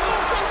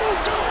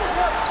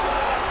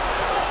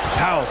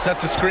 Powell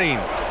sets a screen.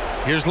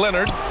 Here's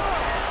Leonard.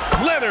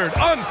 Leonard,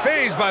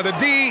 unfazed by the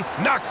D,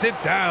 knocks it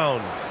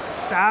down.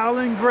 Style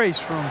and grace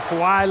from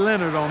Kawhi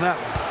Leonard on that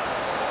one.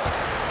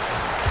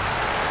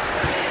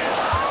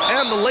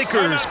 And the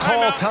Lakers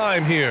call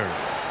time here.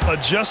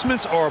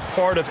 Adjustments are a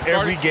part of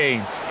every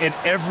game, in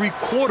every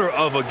quarter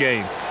of a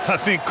game. I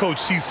think Coach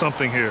sees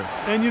something here.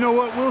 And you know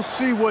what? We'll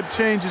see what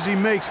changes he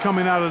makes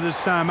coming out of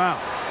this timeout.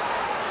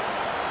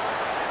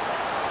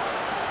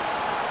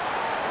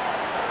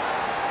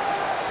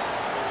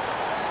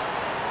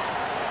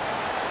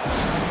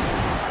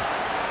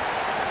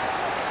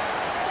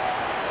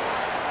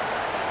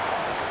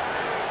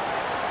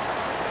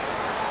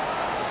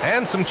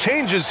 And some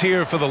changes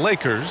here for the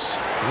Lakers.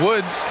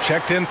 Woods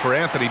checked in for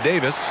Anthony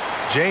Davis.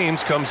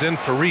 James comes in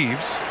for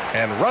Reeves.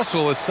 And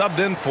Russell is subbed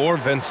in for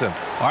Vincent.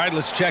 All right,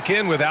 let's check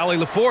in with Allie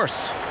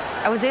LaForce.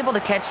 I was able to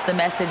catch the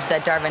message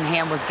that Darvin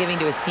Ham was giving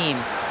to his team.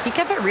 He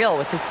kept it real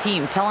with his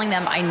team, telling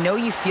them, I know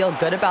you feel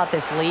good about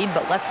this lead,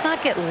 but let's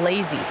not get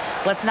lazy.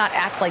 Let's not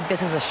act like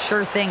this is a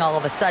sure thing all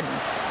of a sudden.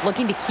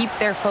 Looking to keep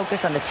their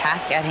focus on the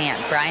task at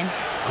hand. Brian?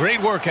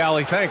 Great work,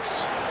 Allie.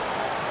 Thanks.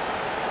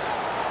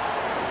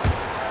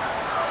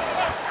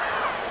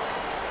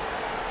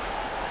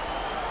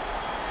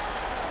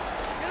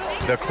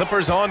 The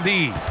Clippers on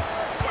D.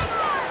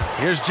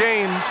 Here's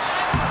James.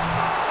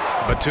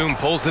 Batum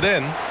pulls it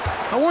in.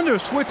 I wonder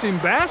if switching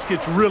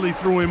baskets really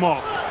threw him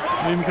off.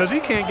 I mean, because he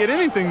can't get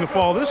anything to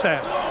fall this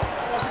half.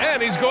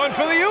 And he's going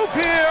for the oop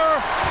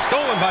here.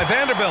 Stolen by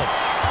Vanderbilt.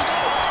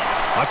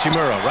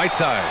 Hachimura, right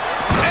side.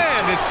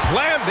 And it's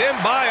slammed in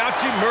by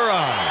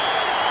Hachimura.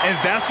 And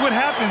that's what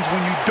happens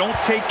when you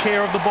don't take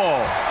care of the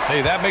ball.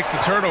 Hey, that makes the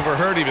turnover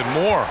hurt even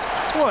more.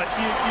 What,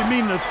 you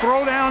mean the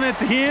throwdown at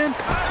the end?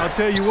 I'll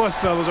tell you what,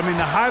 fellas, I mean,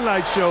 the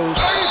highlight shows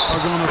are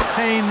going to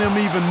pain them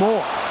even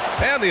more.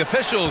 And the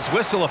officials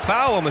whistle a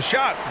foul on the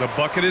shot. The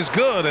bucket is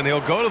good, and he'll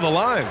go to the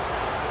line.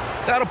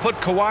 That'll put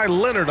Kawhi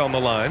Leonard on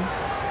the line.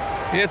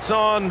 It's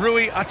on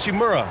Rui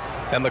Hachimura,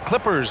 and the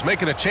Clippers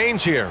making a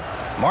change here.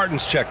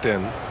 Martin's checked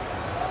in. Mind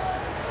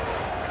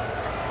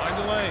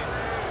the lanes.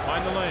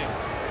 Mind the lanes.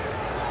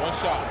 One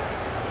shot.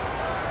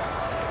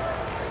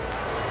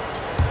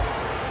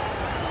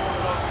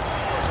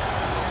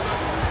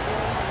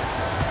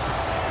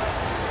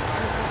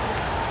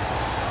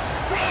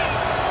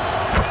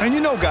 And you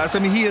know, guys, I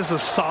mean, he is a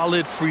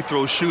solid free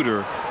throw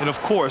shooter. And,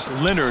 of course,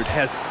 Leonard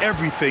has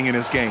everything in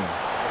his game.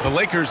 The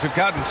Lakers have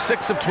gotten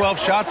 6 of 12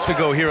 shots to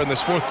go here in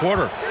this fourth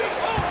quarter.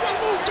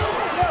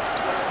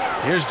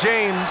 Here's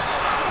James.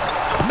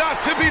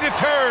 Not to be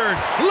deterred.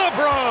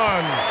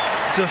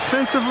 LeBron.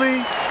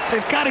 Defensively,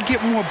 they've got to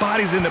get more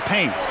bodies in the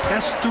paint.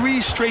 That's 3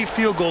 straight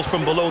field goals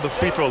from below the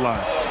free throw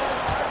line.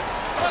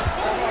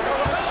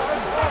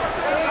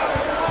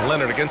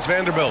 Leonard against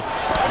Vanderbilt.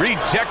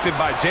 Rejected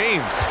by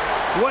James.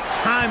 What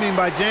timing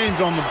by James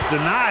on the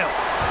denial.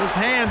 His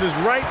hand is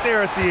right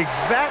there at the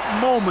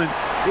exact moment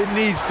it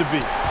needs to be.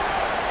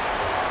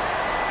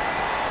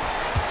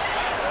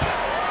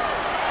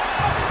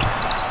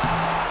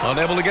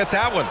 Unable to get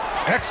that one.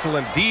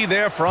 Excellent D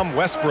there from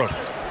Westbrook.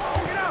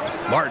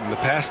 Martin, the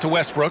pass to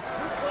Westbrook.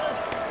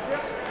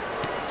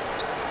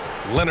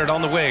 Leonard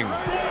on the wing.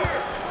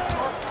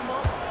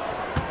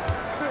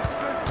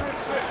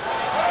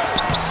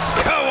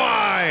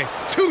 Kawhi,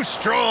 too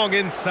strong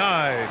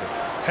inside.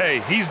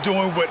 Hey, he's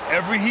doing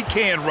whatever he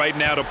can right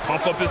now to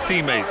pump up his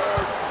teammates.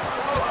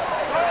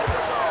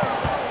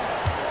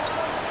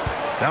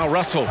 Now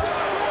Russell.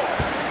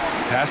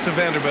 Pass to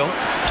Vanderbilt.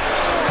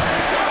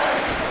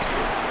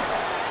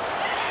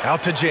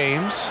 Out to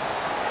James.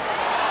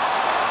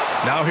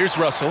 Now here's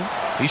Russell.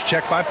 He's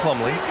checked by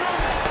Plumlee.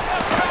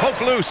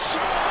 Poke loose.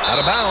 Out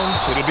of bounds.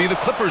 It'll be the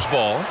Clippers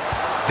ball.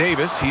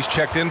 Davis, he's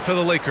checked in for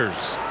the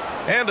Lakers.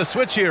 And a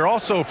switch here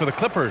also for the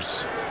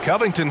Clippers.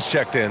 Covington's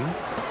checked in.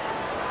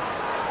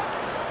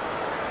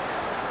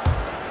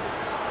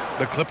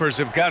 The Clippers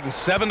have gotten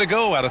 7 to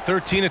go out of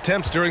 13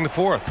 attempts during the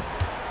fourth.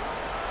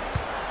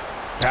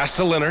 Pass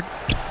to Leonard.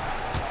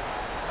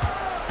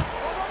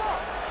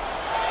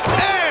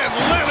 And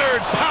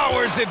Leonard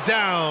powers it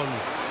down.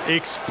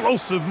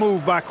 Explosive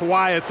move by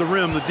Kawhi at the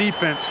rim. The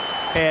defense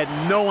had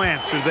no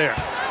answer there.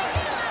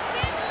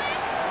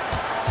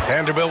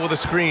 Vanderbilt with a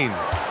screen.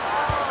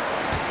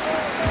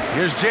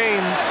 Here's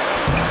James.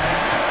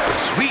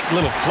 Sweet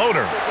little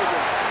floater.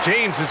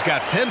 James has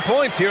got 10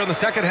 points here in the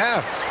second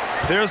half.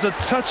 There's a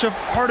touch of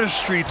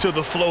artistry to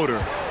the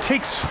floater.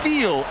 Takes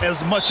feel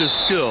as much as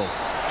skill.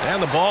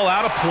 And the ball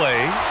out of play.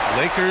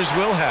 Lakers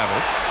will have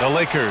it. The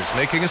Lakers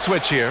making a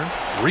switch here.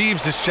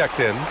 Reeves is checked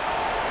in.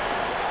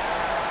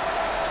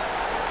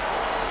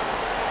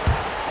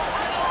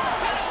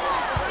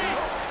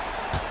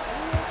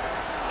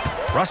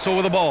 Russell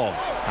with the ball.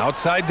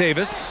 Outside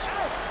Davis.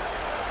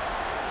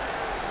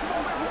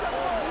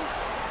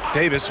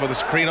 Davis with a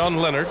screen on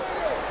Leonard.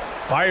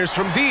 Fires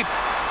from deep.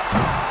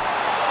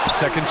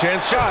 Second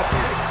chance shot.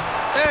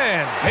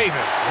 And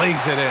Davis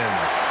lays it in.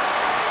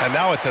 And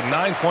now it's a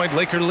 9-point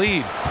Laker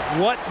lead.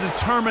 What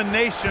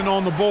determination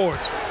on the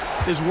boards.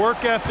 His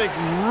work ethic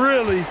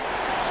really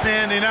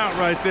standing out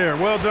right there.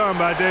 Well done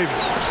by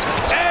Davis.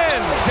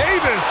 And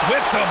Davis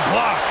with the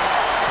block.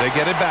 They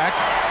get it back.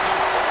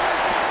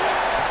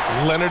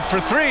 Leonard for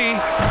 3.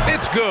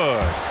 It's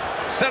good.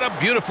 Set up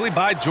beautifully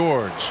by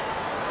George.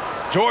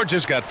 George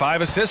has got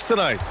 5 assists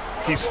tonight.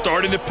 He's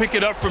starting to pick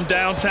it up from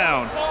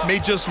downtown.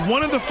 Made just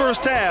 1 in the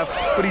first half,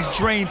 but he's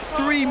drained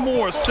 3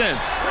 more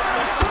since.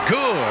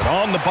 Good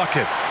on the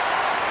bucket.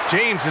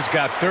 James has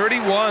got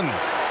 31.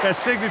 That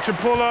signature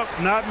pull-up,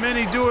 not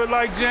many do it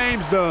like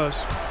James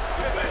does.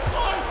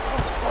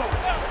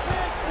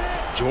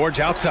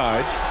 George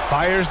outside.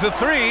 Fires the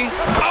 3.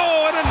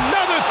 Oh, and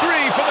another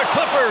 3 for the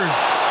Clippers.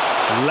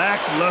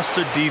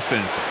 Lackluster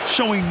defense,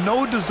 showing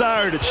no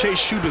desire to chase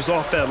shooters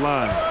off that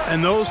line.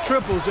 And those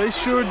triples, they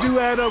sure do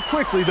add up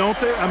quickly, don't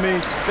they? I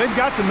mean, they've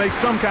got to make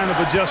some kind of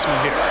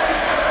adjustment here.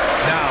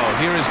 Now,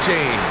 here is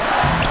James.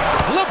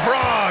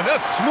 LeBron, a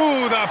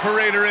smooth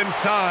operator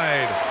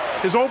inside.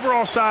 His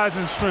overall size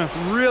and strength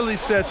really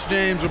sets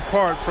James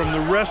apart from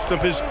the rest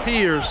of his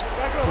peers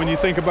when you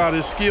think about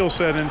his skill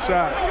set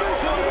inside.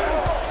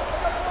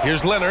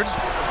 Here's Leonard.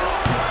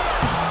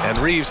 And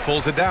Reeves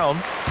pulls it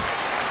down.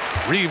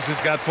 Reeves has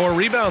got 4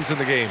 rebounds in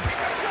the game.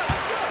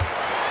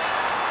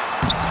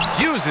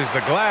 Uses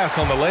the glass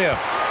on the layup.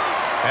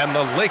 And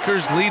the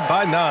Lakers lead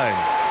by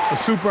 9. A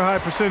super high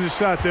percentage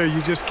shot there.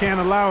 You just can't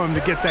allow him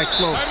to get that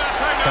close.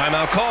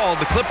 Timeout called,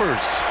 the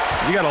Clippers.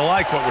 You got to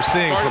like what we're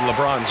seeing from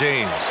LeBron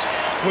James.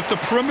 With the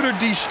perimeter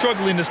D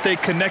struggling to stay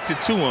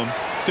connected to him,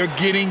 they're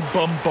getting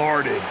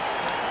bombarded.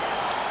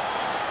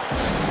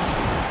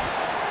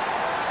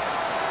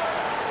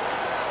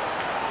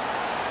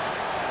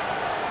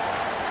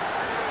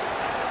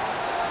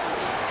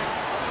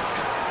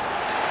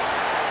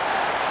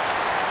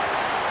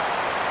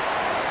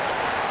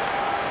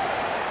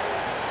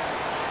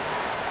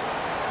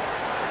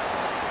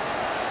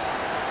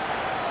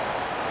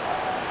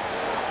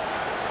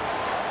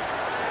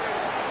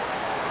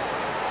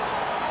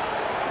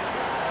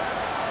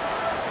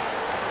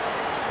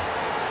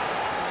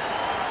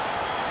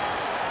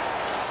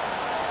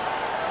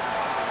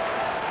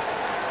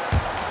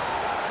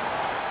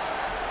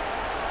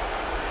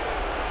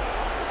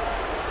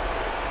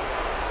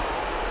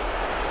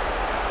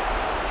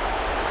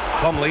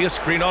 Plumlee, a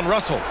screen on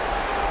Russell.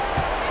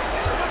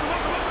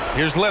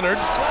 Here's Leonard.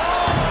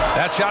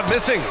 That shot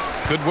missing.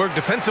 Good work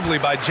defensively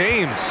by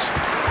James.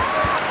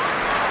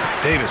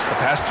 Davis, the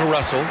pass to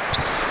Russell.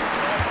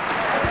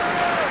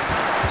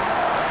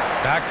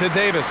 Back to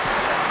Davis.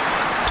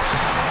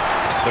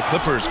 The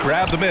Clippers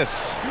grab the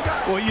miss.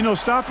 Well, you know,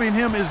 stopping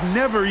him is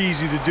never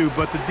easy to do,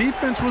 but the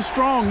defense was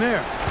strong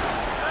there.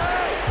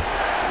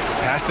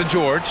 Pass to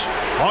George.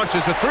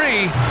 Launches a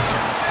 3.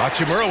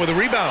 Hachimura with a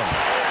rebound.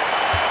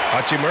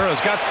 Hachimura's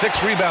got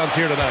 6 rebounds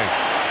here tonight.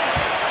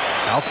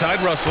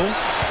 Outside Russell.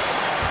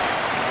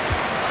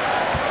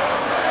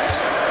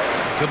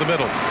 To the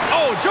middle.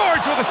 Oh,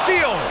 George with a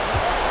steal.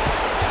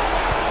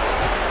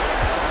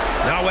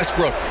 Now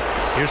Westbrook.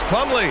 Here's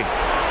Plumlee.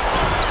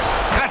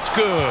 That's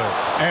good.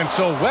 And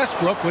so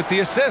Westbrook with the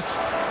assist.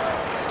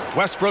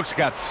 Westbrook's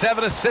got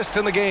 7 assists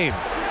in the game.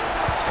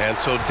 And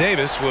so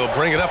Davis will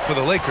bring it up for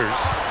the Lakers.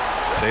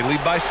 They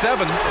lead by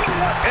 7.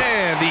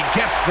 And he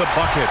gets the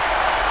bucket.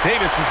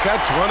 Davis has got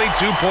 22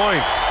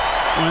 points.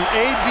 When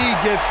AD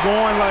gets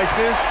going like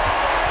this,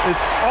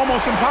 it's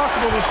almost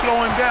impossible to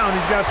slow him down.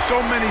 He's got so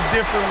many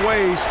different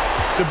ways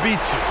to beat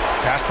you.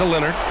 Pass to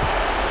Leonard.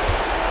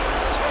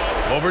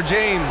 Over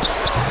James.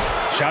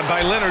 Shot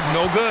by Leonard,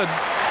 no good.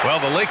 Well,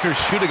 the Lakers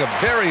shooting a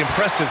very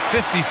impressive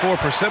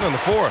 54% in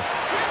the 4th.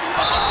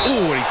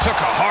 Ooh, and he took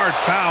a hard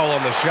foul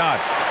on the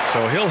shot.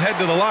 So he'll head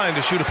to the line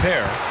to shoot a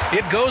pair.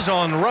 It goes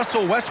on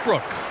Russell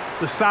Westbrook.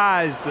 The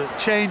size, the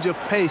change of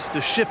pace,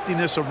 the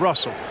shiftiness of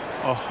Russell.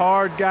 A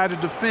hard guy to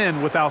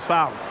defend without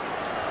fouling.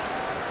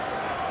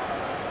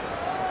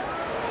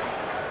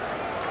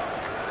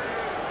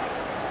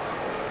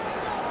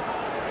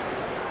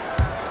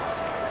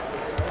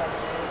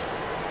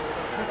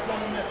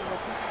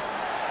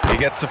 He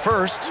gets the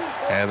first,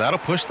 and that'll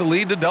push the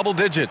lead to double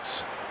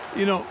digits.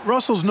 You know,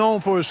 Russell's known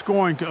for his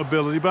scoring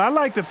ability, but I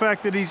like the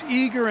fact that he's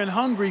eager and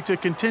hungry to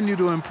continue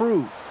to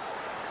improve.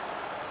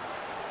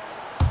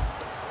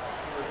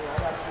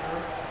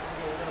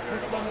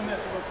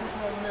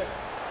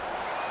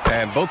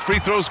 And both free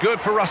throws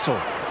good for Russell.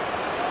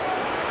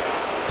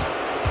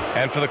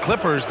 And for the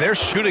Clippers, they're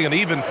shooting an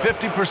even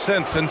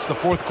 50% since the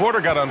 4th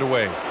quarter got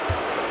underway.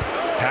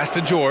 Pass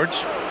to George.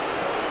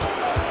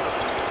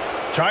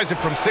 Tries it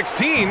from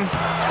 16.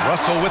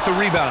 Russell with the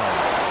rebound.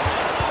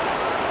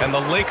 And the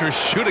Lakers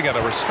shooting at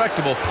a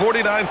respectable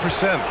 49%.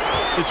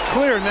 It's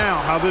clear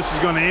now how this is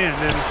going to end,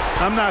 and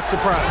I'm not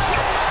surprised.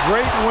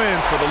 Great win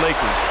for the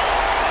Lakers.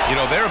 You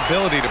know, their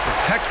ability to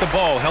protect the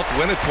ball helped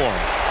win it for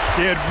them.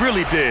 Yeah, it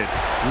really did.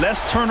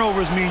 Less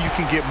turnovers mean you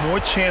can get more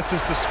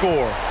chances to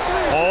score.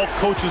 All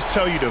coaches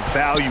tell you to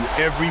value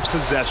every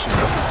possession.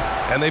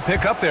 And they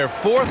pick up their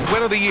 4th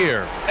win of the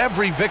year.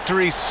 Every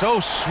victory so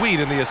sweet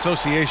in the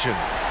association.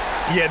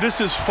 Yeah, this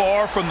is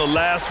far from the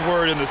last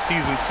word in the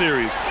season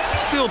series.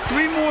 Still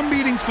 3 more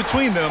meetings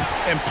between them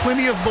and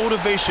plenty of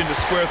motivation to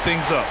square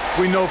things up.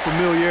 We know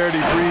familiarity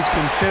breeds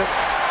contempt.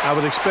 I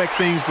would expect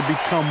things to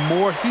become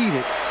more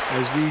heated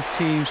as these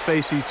teams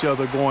face each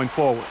other going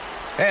forward.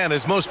 And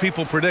as most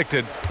people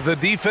predicted, the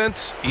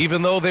defense,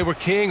 even though they were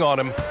keying on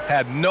him,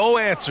 had no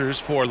answers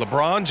for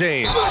LeBron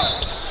James.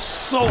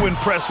 So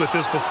impressed with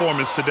his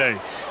performance today.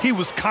 He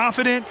was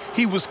confident,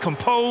 he was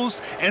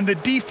composed, and the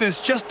defense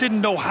just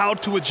didn't know how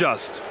to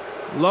adjust.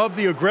 Love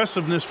the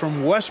aggressiveness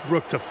from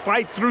Westbrook to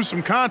fight through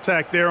some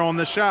contact there on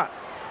the shot.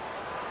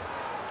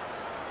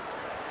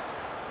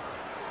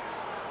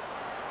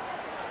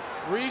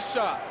 Three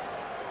shots.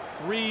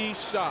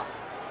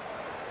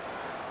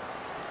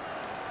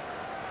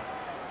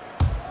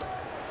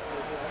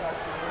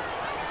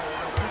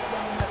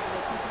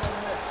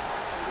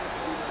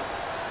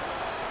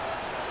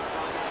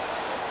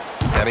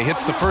 And he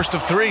hits the first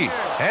of 3.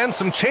 And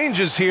some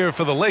changes here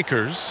for the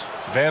Lakers.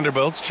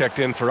 Vanderbilt's checked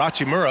in for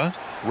Hachimura.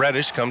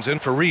 Reddish comes in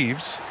for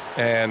Reeves.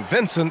 And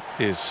Vincent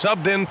is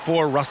subbed in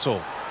for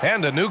Russell.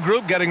 And a new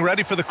group getting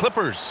ready for the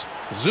Clippers.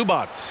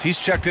 Zubats, he's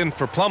checked in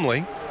for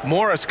Plumlee.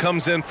 Morris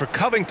comes in for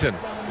Covington.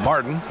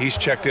 Martin, he's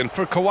checked in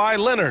for Kawhi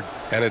Leonard.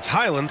 And it's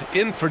Highland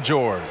in for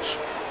George.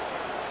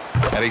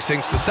 And he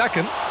sinks the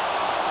second.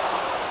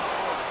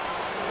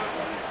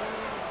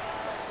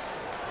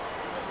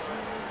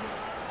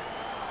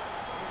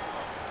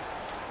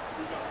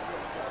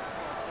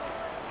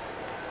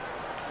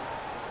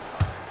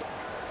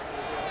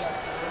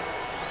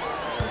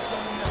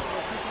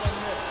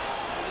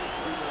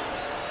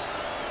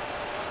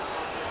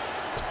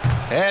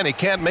 And he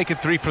can't make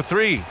it 3 for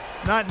 3.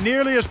 Not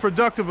nearly as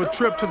productive a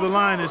trip to the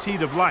line as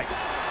he'd have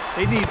liked.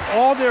 They need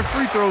all their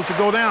free throws to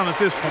go down at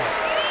this point.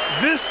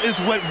 This is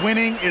what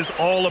winning is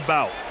all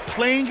about.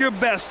 Playing your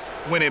best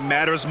when it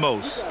matters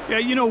most. Yeah,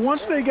 you know,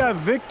 once they got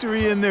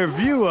victory in their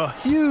view, a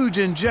huge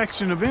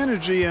injection of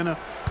energy and a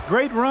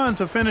great run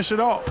to finish it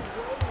off.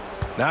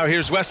 Now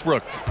here's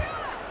Westbrook.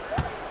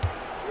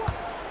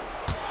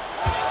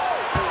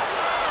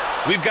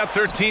 We've got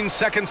 13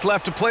 seconds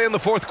left to play in the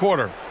fourth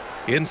quarter.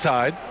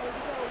 Inside.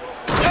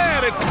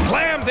 And it's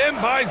slammed in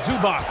by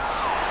Zubats.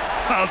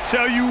 I'll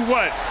tell you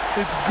what,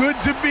 it's good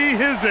to be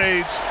his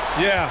age.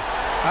 Yeah,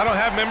 I don't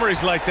have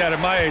memories like that at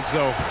my age,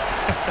 though.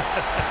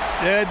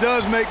 Yeah, it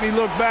does make me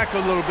look back a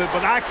little bit,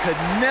 but I could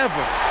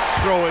never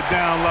throw it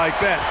down like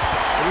that.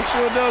 But it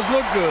sure does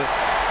look good.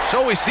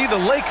 So we see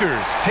the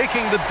Lakers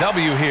taking the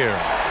W here.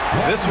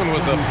 This one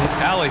was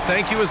Allie,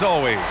 thank you as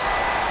always.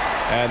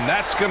 And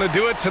that's going to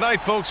do it tonight,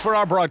 folks, for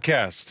our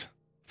broadcast.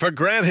 For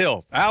Grant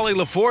Hill, Allie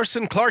LaForce,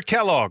 and Clark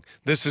Kellogg,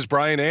 this is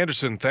Brian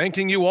Anderson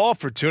thanking you all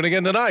for tuning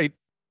in tonight.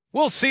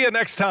 We'll see you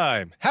next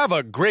time. Have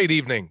a great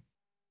evening.